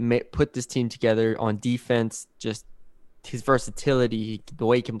that put this team together on defense. Just his versatility, the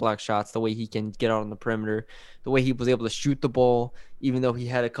way he can block shots, the way he can get out on the perimeter, the way he was able to shoot the ball, even though he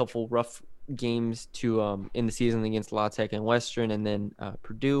had a couple rough games in the season against La Tech and Western, and then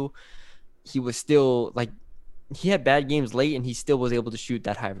Purdue. He was still he had bad games late, and he still was able to shoot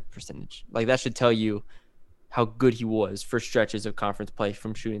that high of a percentage. Like, that should tell you how good he was for stretches of conference play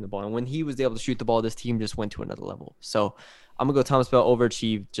from shooting the ball. And when he was able to shoot the ball, this team just went to another level. So I'm gonna go Thomas Bell,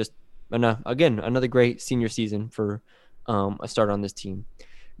 overachieved. Just again, another great senior season for a start on this team.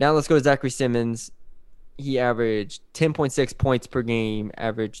 Now let's go to Zachary Simmons. He averaged 10.6 points per game,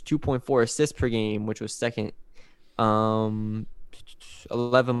 averaged 2.4 assists per game, which was second.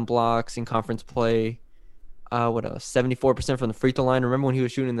 11 blocks in conference play. What else? 74% from the free throw line. Remember when he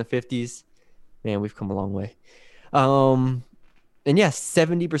was shooting in the 50s? Man, we've come a long way. And yeah,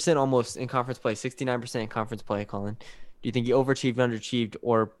 70% almost in conference play, 69% in conference play, Colin. Do you think he overachieved, underachieved,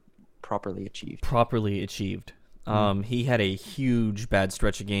 or properly achieved. Properly achieved. He had a huge bad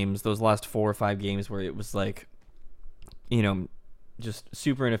stretch of games. Those last 4 or 5 games where it was like, just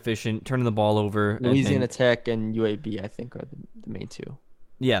super inefficient, turning the ball over. Louisiana Tech and UAB, I think, are the main two.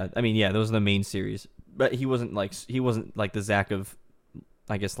 Yeah, those are the main series. But he wasn't like the Zach of,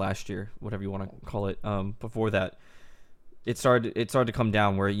 I guess, last year, whatever you want to call it. Before that, it started to come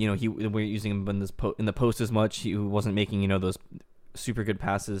down where we weren't using him in the post as much. He wasn't making those super good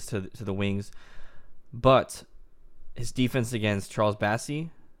passes to the wings, but his defense against Charles Bassey,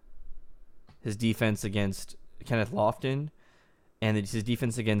 his defense against Kenneth Lofton, and his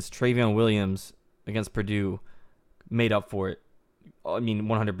defense against Travion Williams against Purdue made up for it.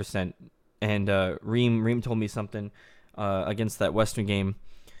 100%. And Reem told me something against that Western game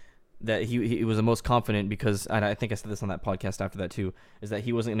that he was the most confident because, and I think I said this on that podcast after that too, is that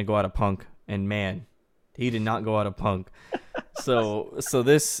he wasn't going to go out of Punk. And man, he did not go out of Punk. So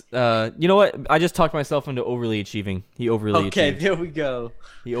this, you know what? I just talked myself into overly achieving. He overly achieved. Okay, there we go.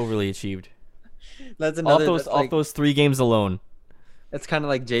 He overly achieved. That's another. Off those 3 games alone. It's kind of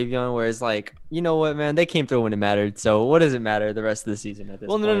like Javion, where it's like, you know what, man, they came through when it mattered. So what does it matter the rest of the season at this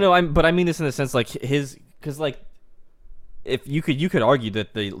point? No. But I mean this in the sense like because like if you could argue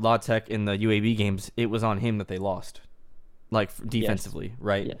that the La Tech in the UAB games, it was on him that they lost, like defensively, yes.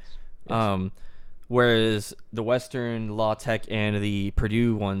 right? Yes. Whereas the Western, La Tech, and the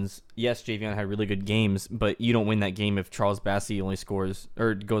Purdue ones, yes, Javion had really good games, but you don't win that game if Charles Bassey only scores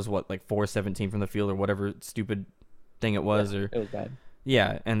or goes 4-17 from the field or whatever stupid thing it was. It was bad.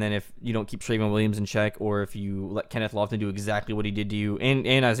 Yeah, and then if you don't keep Travion Williams in check, or if you let Kenneth Lofton do exactly what he did to you,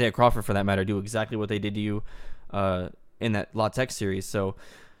 and Isaiah Crawford for that matter, do exactly what they did to you in that La Tech series. So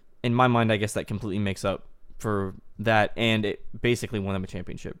in my mind, I guess that completely makes up for that, and it basically won them a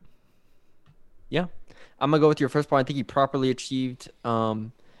championship. Yeah. I'm going to go with your first point. I think he properly achieved. I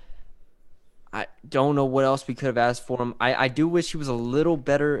don't know what else we could have asked for him. I do wish he was a little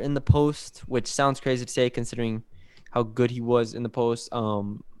better in the post, which sounds crazy to say considering how good he was in the post.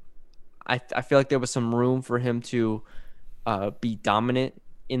 I feel like there was some room for him to be dominant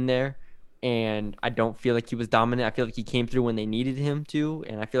in there, and I don't feel like he was dominant. I feel like he came through when they needed him to,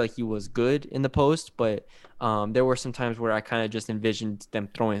 and I feel like he was good in the post, but there were some times where I kind of just envisioned them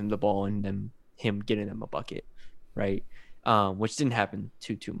throwing him the ball and him getting them a bucket, right? Which didn't happen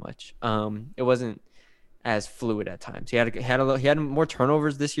too much. It wasn't as fluid at times. He had more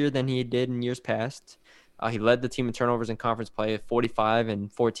turnovers this year than he did in years past. He led the team in turnovers in conference play at 45 in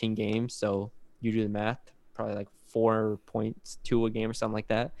 14 games. So you do the math, probably like 4.2 a game or something like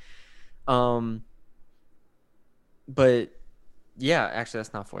that. But yeah, actually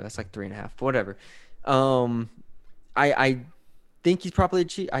that's not 4. That's like 3.5. But whatever. I think he's probably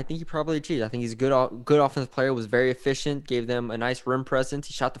achieved. I think he's a good offensive player. Was very efficient. Gave them a nice rim presence.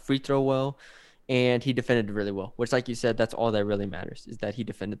 He shot the free throw well, and he defended really well. Which, like you said, that's all that really matters is that he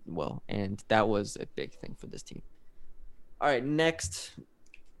defended well, and that was a big thing for this team. All right, next,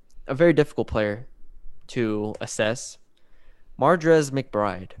 a very difficult player to assess, Mardrez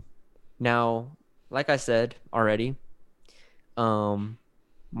McBride. Now, like I said already, Mardrez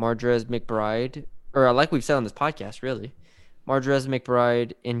McBride, or like we've said on this podcast, really. Mardrez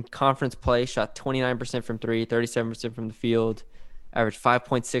McBride in conference play shot 29% from 3, 37% from the field, averaged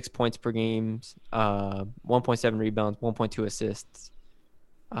 5.6 points per game, 1.7 rebounds, 1.2 assists.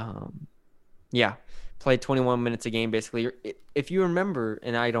 Played 21 minutes a game basically. If you remember,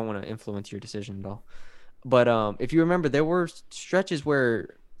 and I don't want to influence your decision at all, but if you remember, there were stretches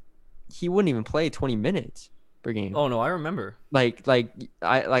where he wouldn't even play 20 minutes per game. Oh no, I remember. I'm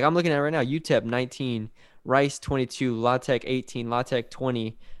looking at it right now. UTEP 19. Rice 22, La Tech 18, La Tech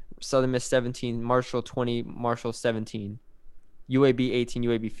 20, Southern Miss 17, Marshall 20, Marshall 17, UAB 18,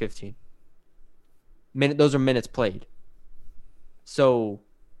 UAB 15. Those are minutes played. So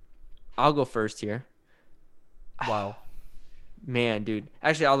I'll go first here. Wow. Man, dude.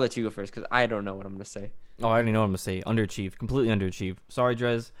 Actually, I'll let you go first because I don't know what I'm going to say. Oh, I already know what I'm going to say. Underachieved. Completely underachieved. Sorry,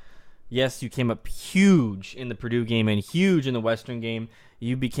 Drez. Yes, you came up huge in the Purdue game and huge in the Western game.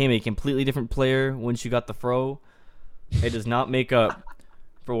 You became a completely different player once you got the fro. It does not make up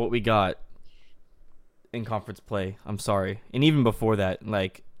for what we got in conference play. I'm sorry. And even before that,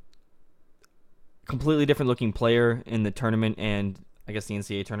 like, completely different looking player in the tournament and I guess the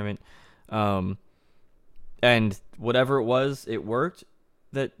NCAA tournament. And whatever it was, it worked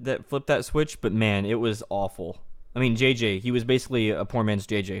that flipped that switch. But, man, it was awful. I mean, JJ, he was basically a poor man's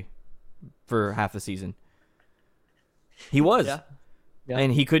JJ for half the season. He was. Yeah.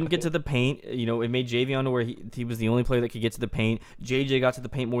 And he couldn't get to the paint. You know, it made Javion to where he was the only player that could get to the paint. JJ got to the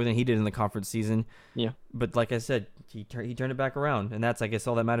paint more than he did in the conference season. Yeah. But like I said, he turned it back around, and that's, I guess,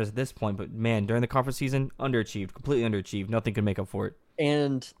 all that matters at this point. But man, during the conference season, underachieved, completely underachieved. Nothing could make up for it.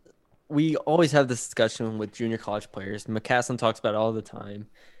 And we always have this discussion with junior college players. McCasland talks about it all the time.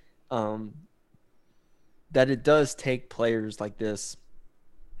 That it does take players like this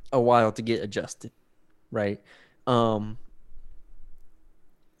a while to get adjusted, right?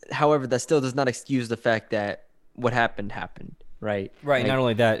 However, that still does not excuse the fact that what happened, right? Right. Like, not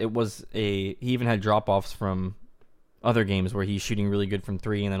only that, he even had drop-offs from other games where he's shooting really good from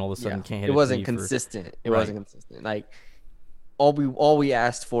three, and then all of a sudden can't hit it. It wasn't consistent. It wasn't consistent. Like all we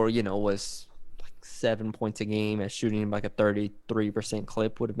asked for, was like 7 points a game at shooting like a 33%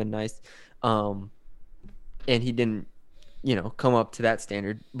 clip would have been nice. And he didn't, come up to that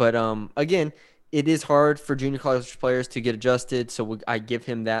standard. But again, it is hard for junior college players to get adjusted, so I give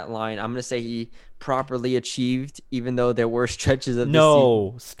him that line. I'm going to say he properly achieved, even though there were stretches of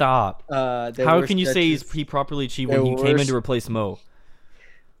No, stop. How can you say he properly achieved when he came in to replace Mo?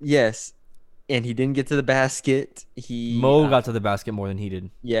 Yes, and he didn't get to the basket. Mo got to the basket more than he did.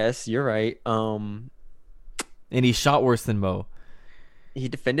 Yes, you're right. And he shot worse than Mo. He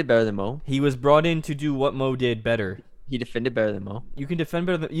defended better than Mo. He was brought in to do what Mo did better. He defended better than Mo. You can defend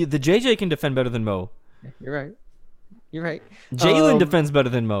better than the JJ can defend better than Mo. You're right. Jalen defends better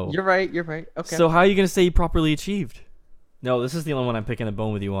than Mo. You're right. Okay. So how are you gonna say he properly achieved? No, this is the only one I'm picking a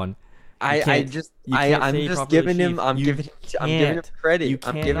bone with you on. I'm just giving him credit.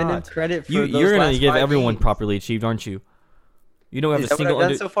 I'm giving him credit for you're gonna give everyone properly achieved, aren't you? You don't have a single what I've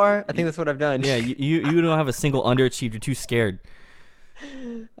done so far? I think that's what I've done. Yeah, you don't have a single underachieved. You're too scared.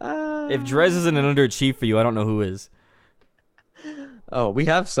 If Drez isn't an underachieved for you, I don't know who is. Oh, we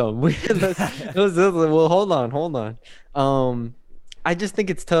have some. Well, hold on. I just think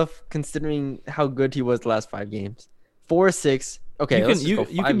it's tough considering how good he was the last 5 games. 4 of 6. Okay, you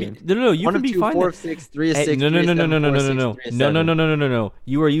can be fine. 4 of 6, 3 of 6. No.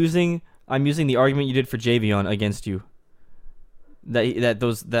 I'm using the argument you did for Javion against you. That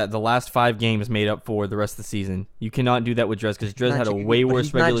the last 5 games made up for the rest of the season. You cannot do that with Drez because Drez had a way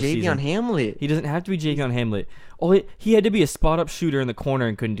worse regular season. He's not Javion Hamlet. He doesn't have to be Javion Hamlet. He had to be a spot-up shooter in the corner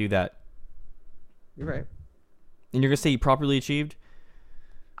and couldn't do that. You're right. And you're gonna say he properly achieved?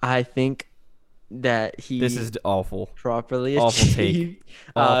 I think that This is awful. Properly awful achieved.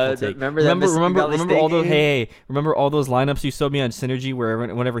 Awful take. Remember all those remember all those lineups you showed me on Synergy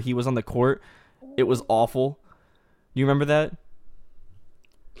whenever he was on the court? It was awful. Do you remember that?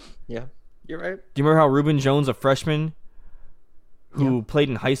 Yeah, you're right. Do you remember how Reuben Jones, a freshman who played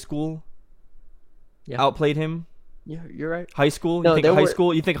in high school, outplayed him? Yeah, you're right. High school?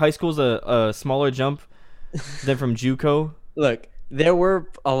 You think high school's a smaller jump than from JUCO? Look, there were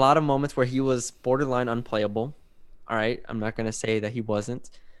a lot of moments where he was borderline unplayable. All right, I'm not gonna say that he wasn't.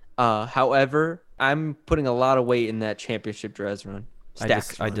 However, I'm putting a lot of weight in that championship Drez run.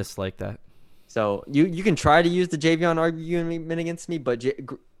 I dislike that. So you can try to use the Javion argument against me, but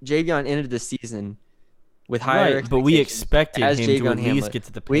Javion ended the season with higher expectations. But we expected him to at least get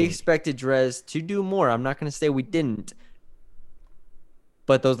to the paint. We expected Drez to do more. I'm not going to say we didn't.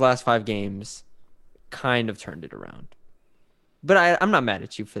 But those last 5 games kind of turned it around. But I'm not mad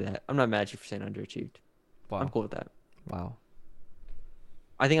at you for that. I'm not mad at you for saying underachieved. Wow. I'm cool with that. Wow.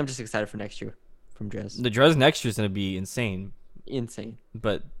 I think I'm just excited for next year from Drez. The Drez next year is going to be insane.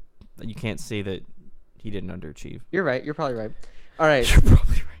 But you can't say that he didn't underachieve. You're right. You're probably right. All right. You're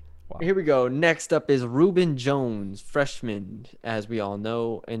probably right. Wow. Here we go. Next up is Reuben Jones, freshman, as we all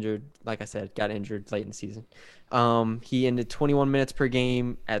know, injured. Like I said, got injured late in the season. He ended 21 minutes per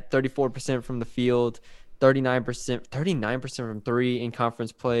game at 34% from the field, 39% from 3 in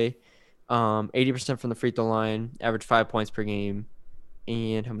conference play, 80% from the free throw line, averaged 5 points per game,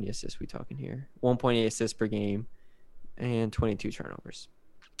 and how many assists we talking here? 1.8 assists per game, and 22 turnovers.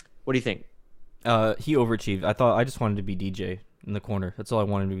 What do you think? He overachieved. I just wanted to be DJ in the corner. That's all I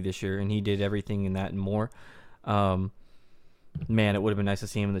wanted to be this year, and he did everything in that and more. Man, it would have been nice to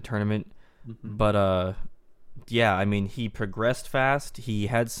see him in the tournament. Mm-hmm. But yeah, I mean, he progressed fast. He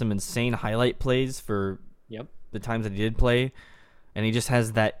had some insane highlight plays for the times that he did play, and he just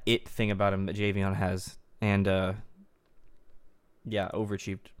has that it thing about him that Javion has. And yeah,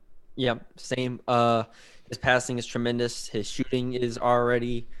 overachieved. Yep, same. His passing is tremendous. His shooting is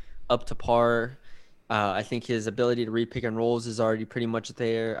already up to par. I think his ability to read pick and rolls is already pretty much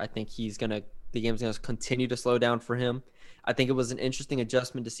there. I think the game's gonna continue to slow down for him. I think it was an interesting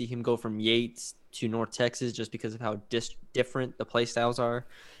adjustment to see him go from Yates to North Texas just because of how different the play styles are.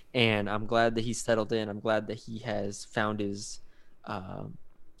 And I'm glad that he's settled in. I'm glad that he has found his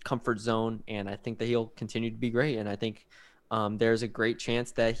comfort zone, and I think that he'll continue to be great. And I think there's a great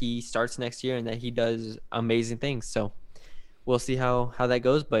chance that he starts next year and that he does amazing things. So we'll see how that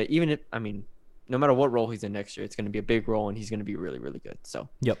goes. But even if, no matter what role he's in next year, it's going to be a big role, and he's going to be really, really good. So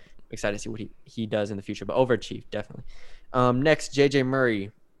yep, excited to see what he does in the future. But overachieved, definitely. Next, JJ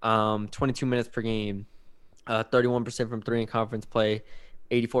Murray, 22 minutes per game, 31% from three in conference play,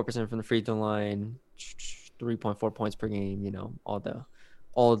 84% from the free throw line, 3.4 points per game. You know,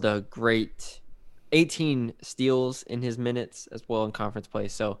 all the great 18 steals in his minutes as well in conference play.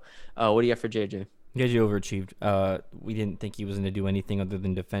 So, what do you got for JJ? JJ overachieved. We didn't think he was going to do anything other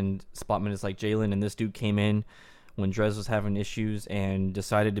than defend spot minutes like Jalen, and this dude came in when Drez was having issues and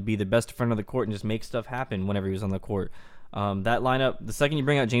decided to be the best defender of the court and just make stuff happen whenever he was on the court. That lineup, the second you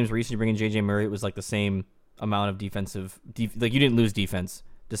bring out James Reese and you bring in JJ Murray, it was like the same amount of like you didn't lose defense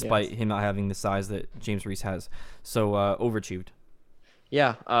despite him not having the size that James Reese has. So overachieved.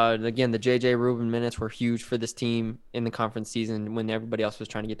 Yeah. Again, the JJ Rubin minutes were huge for this team in the conference season when everybody else was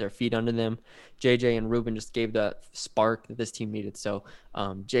trying to get their feet under them. JJ and Rubin just gave that spark that this team needed. So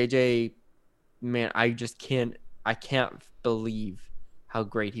JJ, man, I can't believe how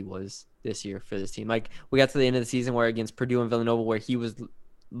great he was this year for this team. Like, we got to the end of the season where against Purdue and Villanova, where he was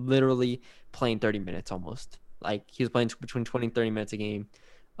literally playing 30 minutes almost. Like, he was playing between 20 and 30 minutes a game.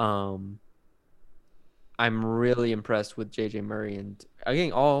 I'm really impressed with JJ Murray, and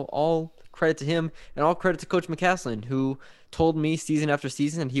again, all credit to him and all credit to Coach McCaslin, who told me season after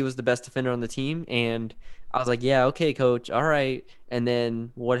season he was the best defender on the team. And I was like, yeah, okay, coach. All right. And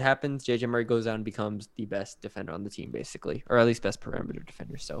then what happens? JJ Murray goes out and becomes the best defender on the team, basically, or at least best perimeter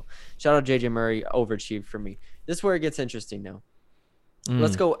defender. So shout out JJ Murray, overachieved for me. This is where it gets interesting now.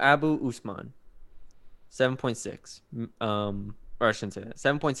 Let's go Abu Usman. 7.6. Or I shouldn't say that.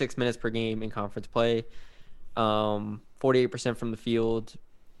 7.6 minutes per game in conference play. 48% from the field.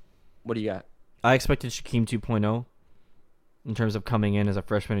 What do you got? I expected Shaquem 2.0 in terms of coming in as a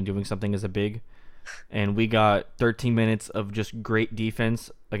freshman and doing something as a big. And we got 13 minutes of just great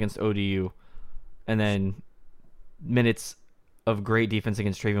defense against ODU. And then minutes of great defense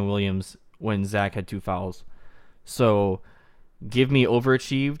against Traven Williams when Zach had 2 fouls. So give me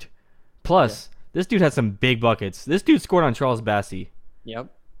overachieved. Plus, this dude had some big buckets. This dude scored on Charles Bassey. Yep.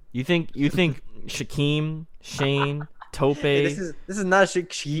 You think Shaquem, Shane, Tope? Hey, this is not a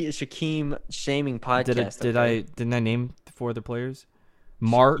Shaquem shaming podcast. Didn't I name 4 other players?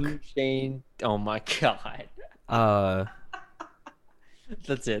 Mark, Shaquem, Shane. Oh my god.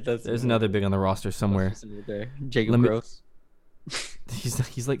 That's it. There's another big on the roster somewhere. Jacob Gross.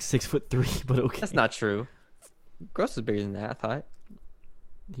 He's like 6'3", but okay. That's not true. Gross is bigger than that, I thought.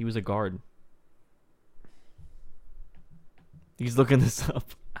 He was a guard. He's looking this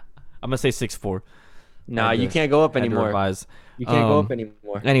up. I'm gonna say 6'4". Nah, you can't go up anymore. You can't go up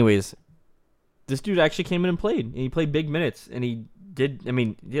anymore. Anyways, this dude actually came in and played. And he played big minutes, and he did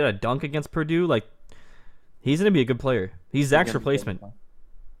a dunk against Purdue. Like, he's gonna be a good player. He's Zach's replacement.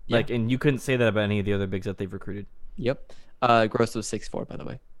 Yeah. Like, and you couldn't say that about any of the other bigs that they've recruited. Yep. Gross was 6'4", by the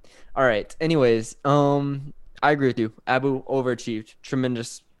way. All right. Anyways, I agree with you. Abu overachieved.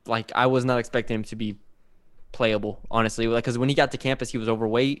 Tremendous. Like, I was not expecting him to be playable, honestly. Like, because when he got to campus, he was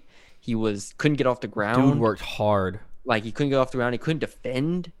overweight. He couldn't get off the ground. Dude worked hard. Like, he couldn't get off the ground. He couldn't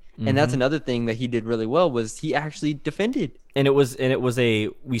defend. And that's another thing that he did really well, was he actually defended. And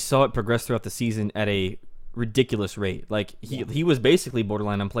we saw it progress throughout the season at a ridiculous rate. Like, he was basically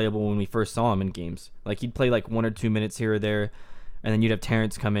borderline unplayable when we first saw him in games. Like, he'd play like 1 or 2 minutes here or there, and then you'd have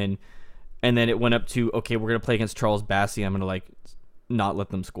Terrence come in, and then it went up to, okay, we're gonna play against Charles Bassey. I'm gonna like not let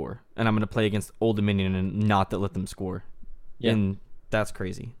them score, and I'm gonna play against Old Dominion and not let them score. Yeah. And that's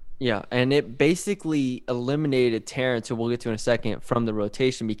crazy. Yeah, and it basically eliminated Terrence, who we'll get to in a second, from the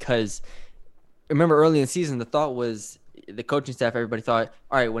rotation, because remember early in the season, the thought was, the coaching staff, everybody thought,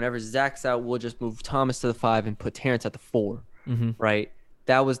 all right, whenever Zach's out, we'll just move Thomas to the 5 and put Terrence at the 4, right?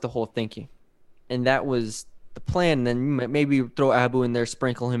 That was the whole thinking, and that was the plan. And then maybe throw Abu in there,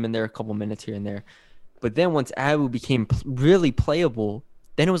 sprinkle him in there a couple minutes here and there. But then once Abu became really playable,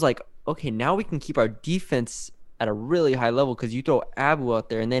 then it was like, okay, now we can keep our defense at a really high level, because you throw Abu out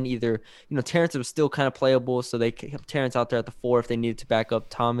there, and then either, Terrence was still kind of playable, so they kept Terrence out there at the 4 if they needed to back up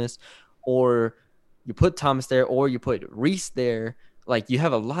Thomas, or you put Thomas there, or you put Reese there. Like, you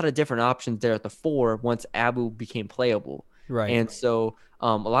have a lot of different options there at the 4 once Abu became playable. Right. And so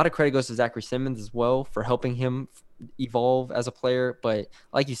a lot of credit goes to Zachary Simmons as well for helping him evolve as a player. But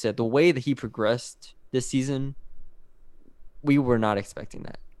like you said, the way that he progressed this season, we were not expecting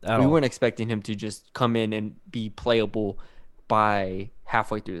that. We weren't expecting him to just come in and be playable by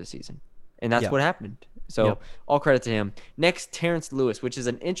halfway through the season. And that's what happened. So all credit to him. Next, Terrence Lewis, which is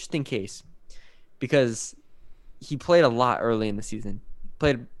an interesting case because he played a lot early in the season.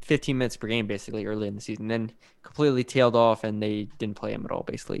 Played 15 minutes per game basically early in the season, then completely tailed off, and they didn't play him at all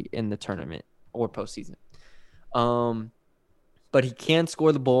basically in the tournament or postseason. But he can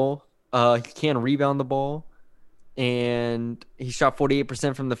score the ball. He can rebound the ball, and he shot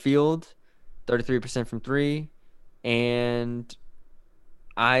 48% from the field, 33% from three, and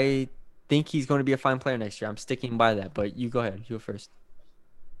I think he's going to be a fine player next year. I'm sticking by that, but you go ahead. You go first.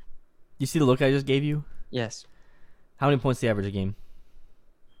 You see the look I just gave you? Yes. How many points do you average a game?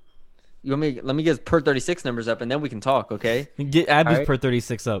 Let me get his per 36 numbers up, and then we can talk. Okay. Get Abby's per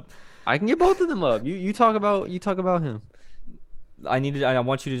 36 up. I can get both of them up. You talk about him. I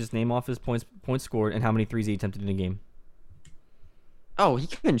want you to just name off his points scored and how many threes he attempted in a game. Oh, he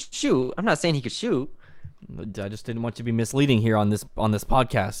couldn't shoot. I'm not saying he could shoot. I just didn't want to be misleading here on this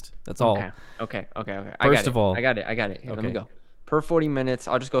podcast. That's all. Okay. First of all, I got it. Here, let me go. Per 40 minutes,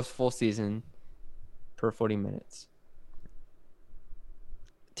 I'll just go full season. Per 40 minutes.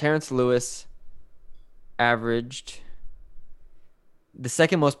 Terrence Lewis averaged the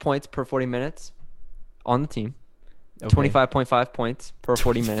second most points per 40 minutes on the team. 25.5 points per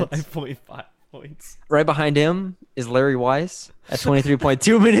 40 minutes. 25.5 points. Right behind him is Larry Weiss at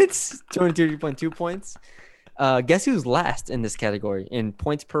 23.2 minutes, 23.2 points. Guess who's last in this category in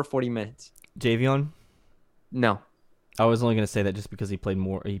points per 40 minutes? Javion? No. I was only going to say that just because he played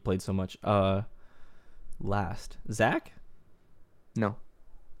more. He played so much. Last. Zach? No.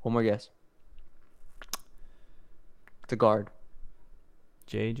 One more guess. It's a guard.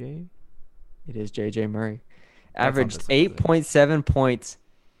 JJ? It is JJ Murray. Averaged 8.7 points.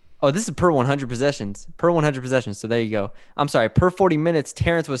 Oh, this is per 100 possessions. Per 100 possessions. So there you go. I'm sorry. Per 40 minutes,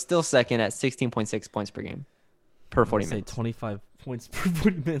 Terrence was still second at 16.6 points per game. Per 40 minutes. 25 points per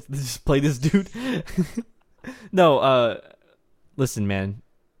 40 minutes. Just play this dude. No, listen, man.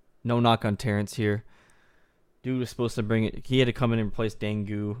 No knock on Terrence here. Dude was supposed to bring it. He had to come in and replace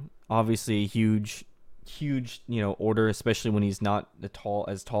Dangu. Obviously, huge, order, especially when he's not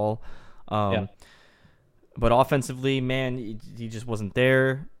as tall. But offensively, man, he just wasn't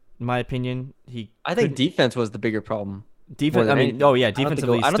there. In my opinion, I think defense was the bigger problem. Defense.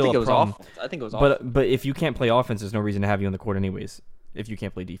 Defensively, I don't think it was problem. offense. I think it was offense. But if you can't play offense, there's no reason to have you on the court anyways. If you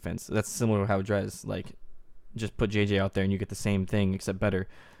can't play defense, that's similar to how Drez just put JJ out there and you get the same thing except better.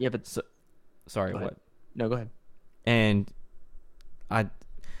 Yeah, but sorry, what? No, go ahead. And when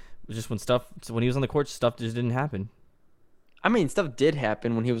he was on the court, stuff just didn't happen. I mean, stuff did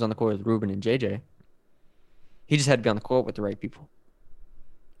happen when he was on the court with Ruben and JJ. He just had to be on the court with the right people.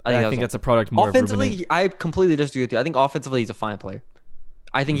 I think that's a product more offensively. of Ruben. I completely disagree with you. I think offensively he's a fine player.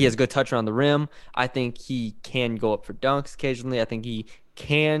 I think he has good touch around the rim. I think he can go up for dunks occasionally. I think he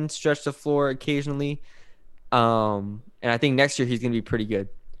can stretch the floor occasionally. And I think next year he's going to be pretty good.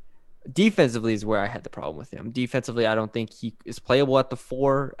 Defensively is where I had the problem with him. Defensively, I don't think he is playable at the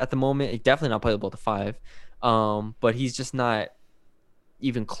 4 at the moment. He's definitely not playable at the 5. But he's just not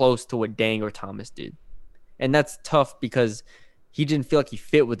even close to what Dang or Thomas did. And that's tough because he didn't feel like he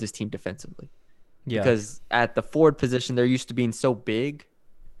fit with his team defensively. Yeah. Because at the forward position, they're used to being so big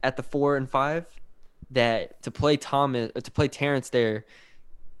at the 4 and 5 that to play Terrence there,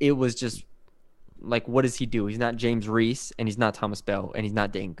 it was just like, what does he do? He's not James Reese, and he's not Thomas Bell, and he's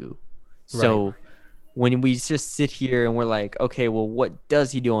not Dangu. So when we just sit here and we're like, okay, well, what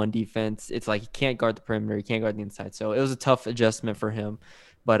does he do on defense? It's like he can't guard the perimeter, he can't guard the inside. So it was a tough adjustment for him.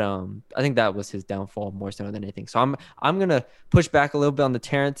 But I think that was his downfall more so than anything. So I'm gonna push back a little bit on the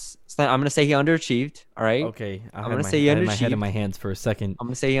Terrence. I'm gonna say he underachieved. All right. Okay. I'm gonna say he underachieved. My head in my hands for a second. I'm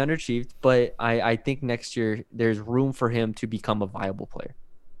gonna say he underachieved, but I think next year there's room for him to become a viable player.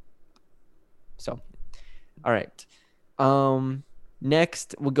 So, all right.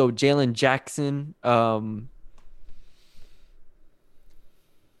 Next we'll go Jalen Jackson.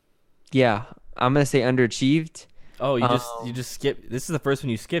 Yeah, I'm gonna say underachieved. Oh, you just skipped. This is the first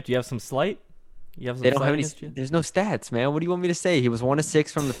one you skipped. You have some slight. They don't have any. There's no stats, man. What do you want me to say? He was 1 of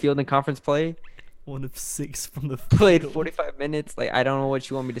 6 from the field in conference play. 1 of 6 from the field. Played 45 minutes. Like, I don't know what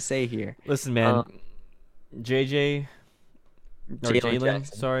you want me to say here. Listen, man. Jalen.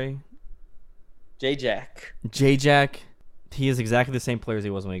 Sorry. J-Jack. He is exactly the same player as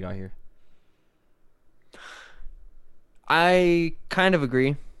he was when he got here. I kind of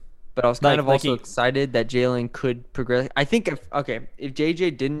agree. But I was kind of also excited that Jalen could progress. I think if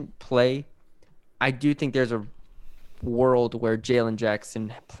JJ didn't play, I do think there's a world where Jalen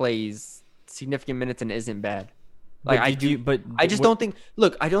Jackson plays significant minutes and isn't bad. Like I just don't think.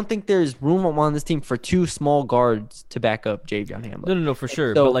 Look, I don't think there's room on this team for two small guards to back up Javion Hamlin. No, for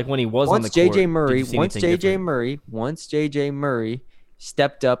sure. So but like when he was on the court, once JJ Murray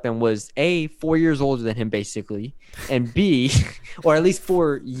stepped up and was A, 4 years older than him basically, and B, or at least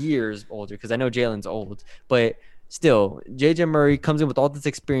 4 years older, because I know Jalen's old, but still, JJ Murray comes in with all this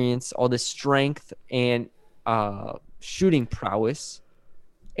experience, all this strength, and shooting prowess,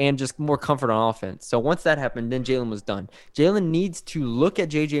 and just more comfort on offense. So once that happened, then Jalen was done. Jalen needs to look at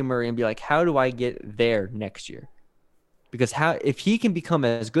JJ Murray and be like, how do I get there next year? Because if he can become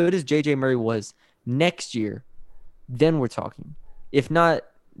as good as JJ Murray was next year, then we're talking. If not,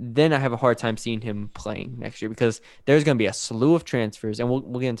 then I have a hard time seeing him playing next year, because there's going to be a slew of transfers, and we'll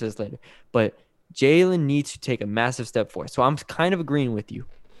get into this later. But Jalen needs to take a massive step forward. So I'm kind of agreeing with you.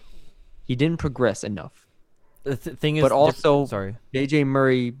 He didn't progress enough. The thing is, but also, sorry, JJ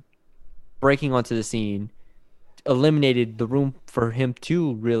Murray breaking onto the scene eliminated the room for him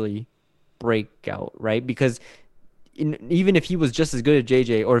to really break out, right? Because even if he was just as good as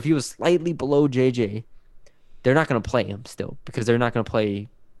JJ, or if he was slightly below JJ, they're not going to play him still, because they're not going to play,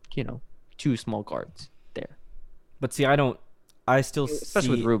 two small guards there. But see, especially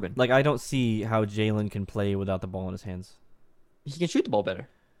with Ruben. Like, I don't see how Jalen can play without the ball in his hands. He can shoot the ball better.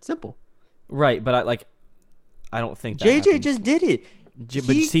 Simple. Right, but I don't think that JJ happens. just did it.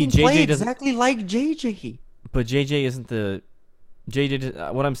 JJ play doesn't exactly like JJ. But JJ isn't the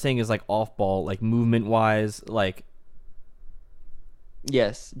JJ. What I'm saying is like off ball, like movement wise, like.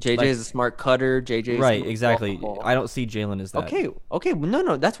 Yes, JJ is a smart cutter. JJ is right, exactly. I don't see Jalen as that. Okay,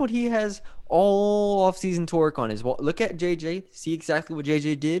 no, that's what he has all off season to work on. Look at JJ, see exactly what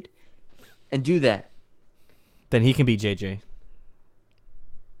JJ did, and do that. Then he can be JJ.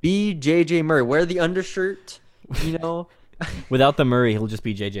 Be JJ Murray. Wear the undershirt. Without the Murray, he'll just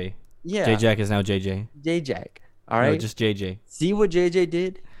be JJ. Yeah. J-Jack is now JJ. J-Jack. All right. No, just JJ. See what JJ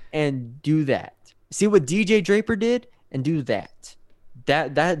did and do that. See what DJ Draper did and do that.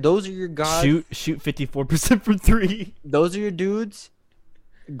 Those are your guys. Shoot 54% from 3. Those are your dudes.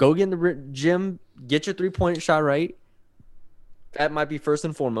 Go get in the gym, get your 3-point shot right. That might be first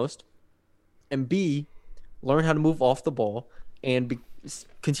and foremost. And B, learn how to move off the ball and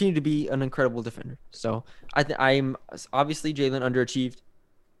continue to be an incredible defender. So I'm obviously Jalen underachieved,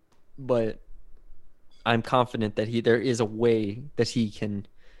 but I'm confident that there is a way that he can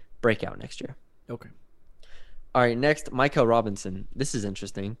break out next year. Okay. All right, next, Michael Robinson. This is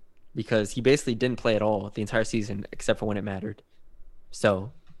interesting because he basically didn't play at all the entire season except for when it mattered.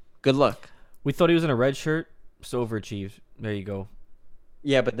 So, good luck. We thought he was in a red shirt, so overachieved. There you go.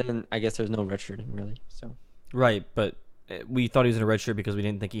 Yeah, but then I guess there's no red shirting really. So. Right, but we thought he was in a red shirt because we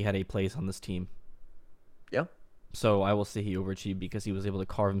didn't think he had a place on this team. Yeah. So I will say he overachieved because he was able to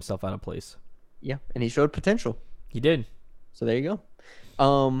carve himself out of place. Yeah, and he showed potential. He did. So there you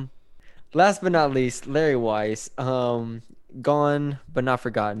go. Last but not least, Larry Weiss. Gone but not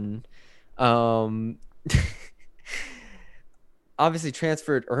forgotten. Obviously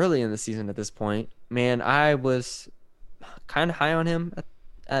transferred early in the season at this point. Man, I was kind of high on him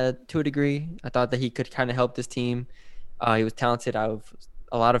to a degree. I thought that he could kind of help this team. He was talented. I have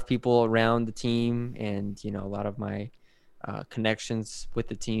a lot of people around the team, and a lot of my connections with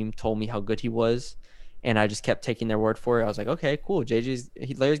the team told me how good he was, and I just kept taking their word for it. I was like, okay, cool.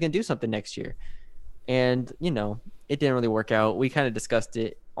 Larry's gonna do something next year, and it didn't really work out. We kind of discussed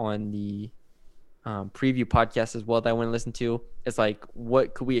it on the preview podcast as well that I went and listened to. It's like,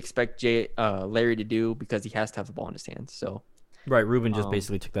 what could we expect Larry to do, because he has to have the ball in his hands. So right, Ruben just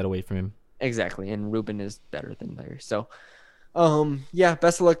basically took that away from him. Exactly, and Ruben is better than Larry. So, yeah,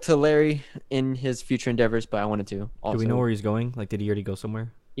 best of luck to Larry in his future endeavors. But I wanted to also. Do we know where he's going? Like, did he already go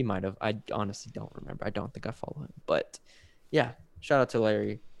somewhere? He might have. I honestly don't remember. I don't think I follow him. But yeah, shout out to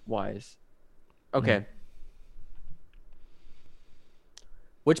Larry Wise. Okay. Mm-hmm.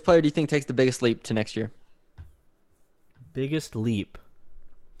 Which player do you think takes the biggest leap to next year? Biggest leap.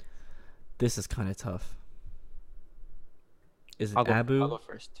 This is kind of tough. Is it Abu? I'll go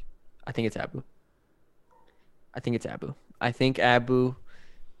first. I think it's Abu. I think Abu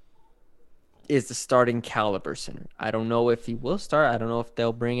is the starting caliber center. I don't know if he will start. I don't know if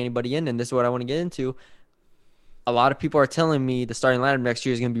they'll bring anybody in. And this is what I want to get into. A lot of people are telling me the starting lineup next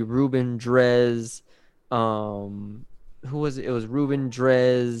year is going to be Ruben, Drez. Who was it? It was Ruben,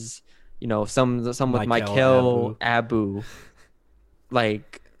 Drez. Some with Michael, Abu.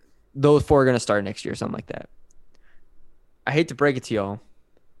 Like, those four are going to start next year, something like that. I hate to break it to y'all,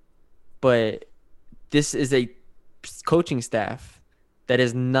 but this is a coaching staff that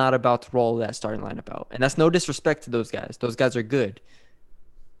is not about to roll that starting lineup out. And that's no disrespect to those guys. Those guys are good.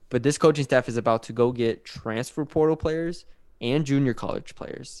 But this coaching staff is about to go get transfer portal players and junior college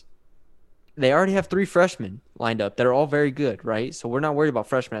players. They already have 3 freshmen lined up that are all very good, right? So we're not worried about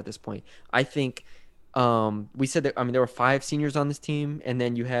freshmen at this point. I think we said that, there were 5 seniors on this team, and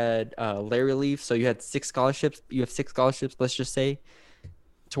then you had Larry Leaf, so you had 6 scholarships. You have 6 scholarships, let's just say,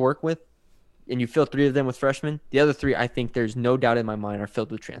 to work with, and you fill 3 of them with freshmen. The other 3, I think there's no doubt in my mind, are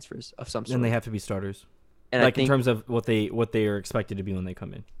filled with transfers of some sort. And they have to be starters. And in terms of what they are expected to be when they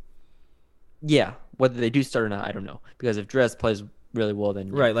come in. Yeah, whether they do start or not, I don't know. Because if Drez plays really well,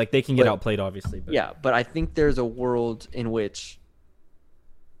 then right, like they can get outplayed, obviously. But. Yeah, but I think there's a world in which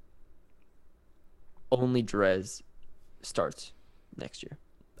only Drez starts next year.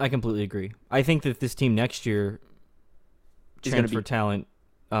 I completely agree. I think that this team next year, transfer talent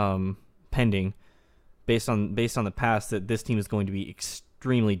pending, based on the past, that this team is going to be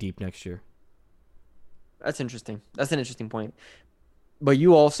extremely deep next year. That's interesting. That's an interesting point. But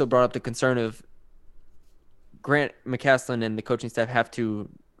you also brought up the concern of Grant McCasland and the coaching staff have to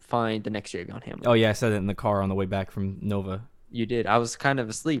find the next Javion Hamlin. Oh, yeah, I said it in the car on the way back from Nova. You did. I was kind of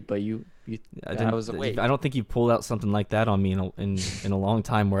asleep, but I was awake. I don't think you pulled out something like that on me in a long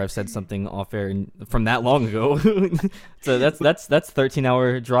time, where I've said something off air from that long ago. So that's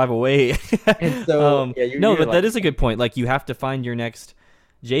 13-hour drive away. And so, but that is a good point. Like, you have to find your next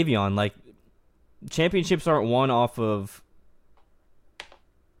Javion. Like, championships aren't won off of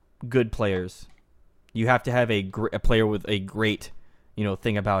good players. You have to have a player with a great,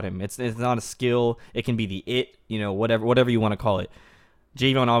 thing about him. It's not a skill. It can be the whatever you want to call it.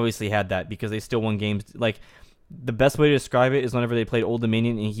 Javion obviously had that because they still won games. Like, the best way to describe it is whenever they played Old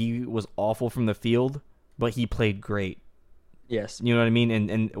Dominion and he was awful from the field, but he played great. Yes. You know what I mean?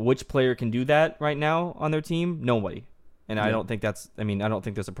 And which player can do that right now on their team? Nobody. And I don't think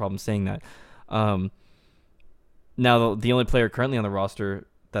there's a problem saying that. Now, the only player currently on the roster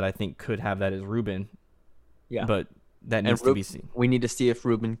that I think could have that is Ruben. Yeah. But that needs to be seen. We need to see if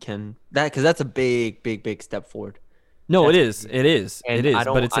Ruben can because that's a big, big, big step forward. No, it is. But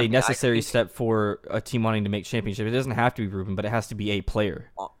it's a necessary step for a team wanting to make championship. It doesn't have to be Ruben, but it has to be a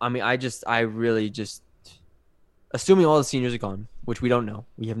player. I really just, assuming all the seniors are gone, which we don't know,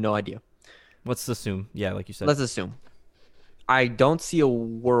 we have no idea. Let's assume. Yeah, like you said. Let's assume. I don't see a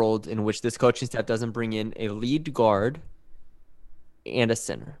world in which this coaching staff doesn't bring in a lead guard and a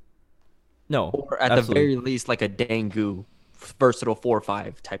center. No, or at the very least, like a Dangu, versatile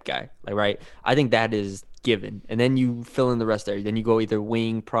 4-5 type guy. Like, right? I think that is given, and then you fill in the rest there. Then you go either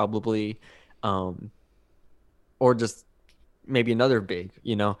wing, probably, or just maybe another big.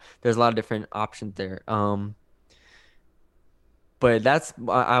 There's a lot of different options there. But that's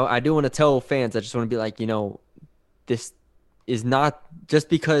I do want to tell fans. I just want to be like, this is not just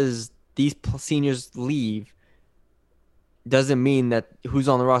because these seniors leave. Doesn't mean that who's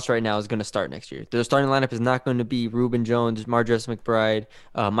on the roster right now is going to start next year. The starting lineup is not going to be Ruben Jones, Mardrez McBride,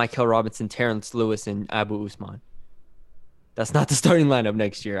 Michael Robinson, Terrence Lewis, and Abu Usman. That's not the starting lineup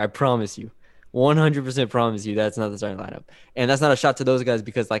next year. I promise you. 100% promise you that's not the starting lineup. And that's not a shot to those guys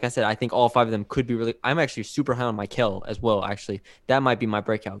because, like I said, I think all 5 of them could be really – I'm actually super high on Michael as well, actually. That might be my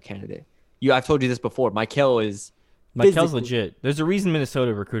breakout candidate. I've told you this before. Michael's legit. There's a reason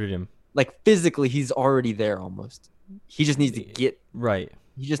Minnesota recruited him. Like, physically, he's already there almost. He just needs to get right.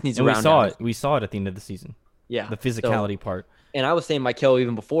 He just needs to round out. We saw it at the end of the season. Yeah, the physicality part. And I was saying Michael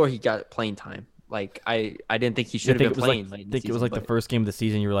even before he got playing time. Like I didn't think he should have been playing. I think it was like the first game of the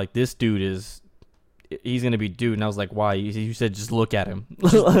season. You were like, this dude he's gonna be dude. And I was like, why? You said just look at him.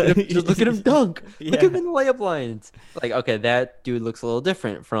 Just look at him dunk. Yeah. Look at him in the layup lines. Like, okay, that dude looks a little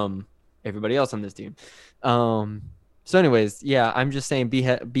different from everybody else on this team. So, anyways, yeah, I'm just saying,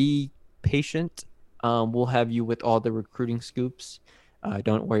 be patient. We'll have you with all the recruiting scoops.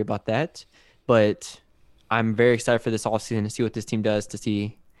 Don't worry about that. But I'm very excited for this offseason to see what this team does, to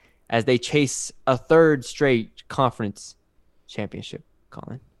see as they chase a 3rd straight conference championship,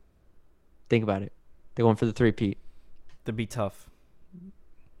 Colin. Think about it. They're going for the 3-peat. That'd be tough.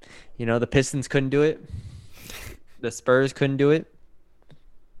 The Pistons couldn't do it. The Spurs couldn't do it.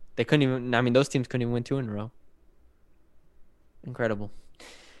 They couldn't even – those teams couldn't even win 2 in a row. Incredible.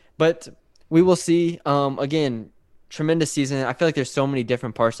 But – we will see. Again, tremendous season. I feel like there's so many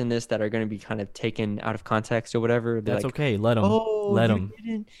different parts in this that are going to be kind of taken out of context or whatever. That's like, okay. Let them.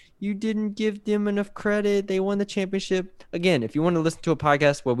 You didn't give them enough credit. They won the championship. Again, if you want to listen to a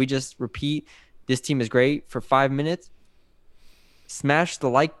podcast where we just repeat, this team is great for 5 minutes, smash the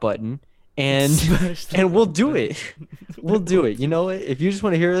like button and we'll do it. We'll do it. You know what? If you just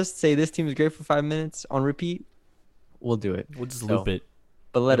want to hear us say this team is great for 5 minutes on repeat, we'll do it. We'll just loop it.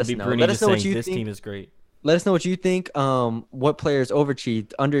 But let us know. Let us know what you think. This team is great. Let us know what you think. What players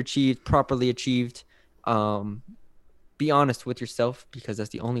overachieved, underachieved, properly achieved. Be honest with yourself because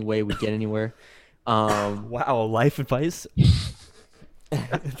that's the only way we get anywhere. Wow, life advice.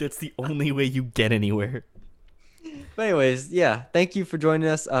 That's the only way you get anywhere. But anyways, yeah, thank you for joining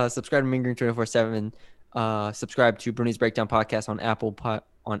us. Subscribe to Mean Green 24/7. Subscribe to Bruni's Breakdown Podcast on Apple,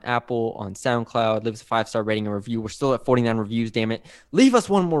 on SoundCloud. Leave us a 5-star rating and review. We're still at 49 reviews. Damn it! Leave us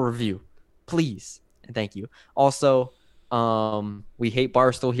one more review, please, and thank you. Also, we hate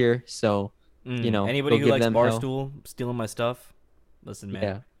Barstool here, so anybody who likes Barstool stealing my stuff, listen, man.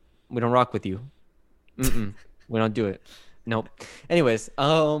 Yeah, we don't rock with you. We don't do it. Nope. Anyways,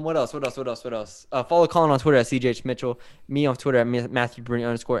 what else? Follow Colin on Twitter at CJH Mitchell, me on Twitter at Matthew Bruni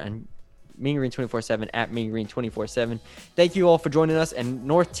 _ and Mean Green 24/7 at Mean Green 24/7. Thank you all for joining us, and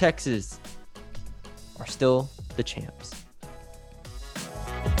North Texas are still the champs.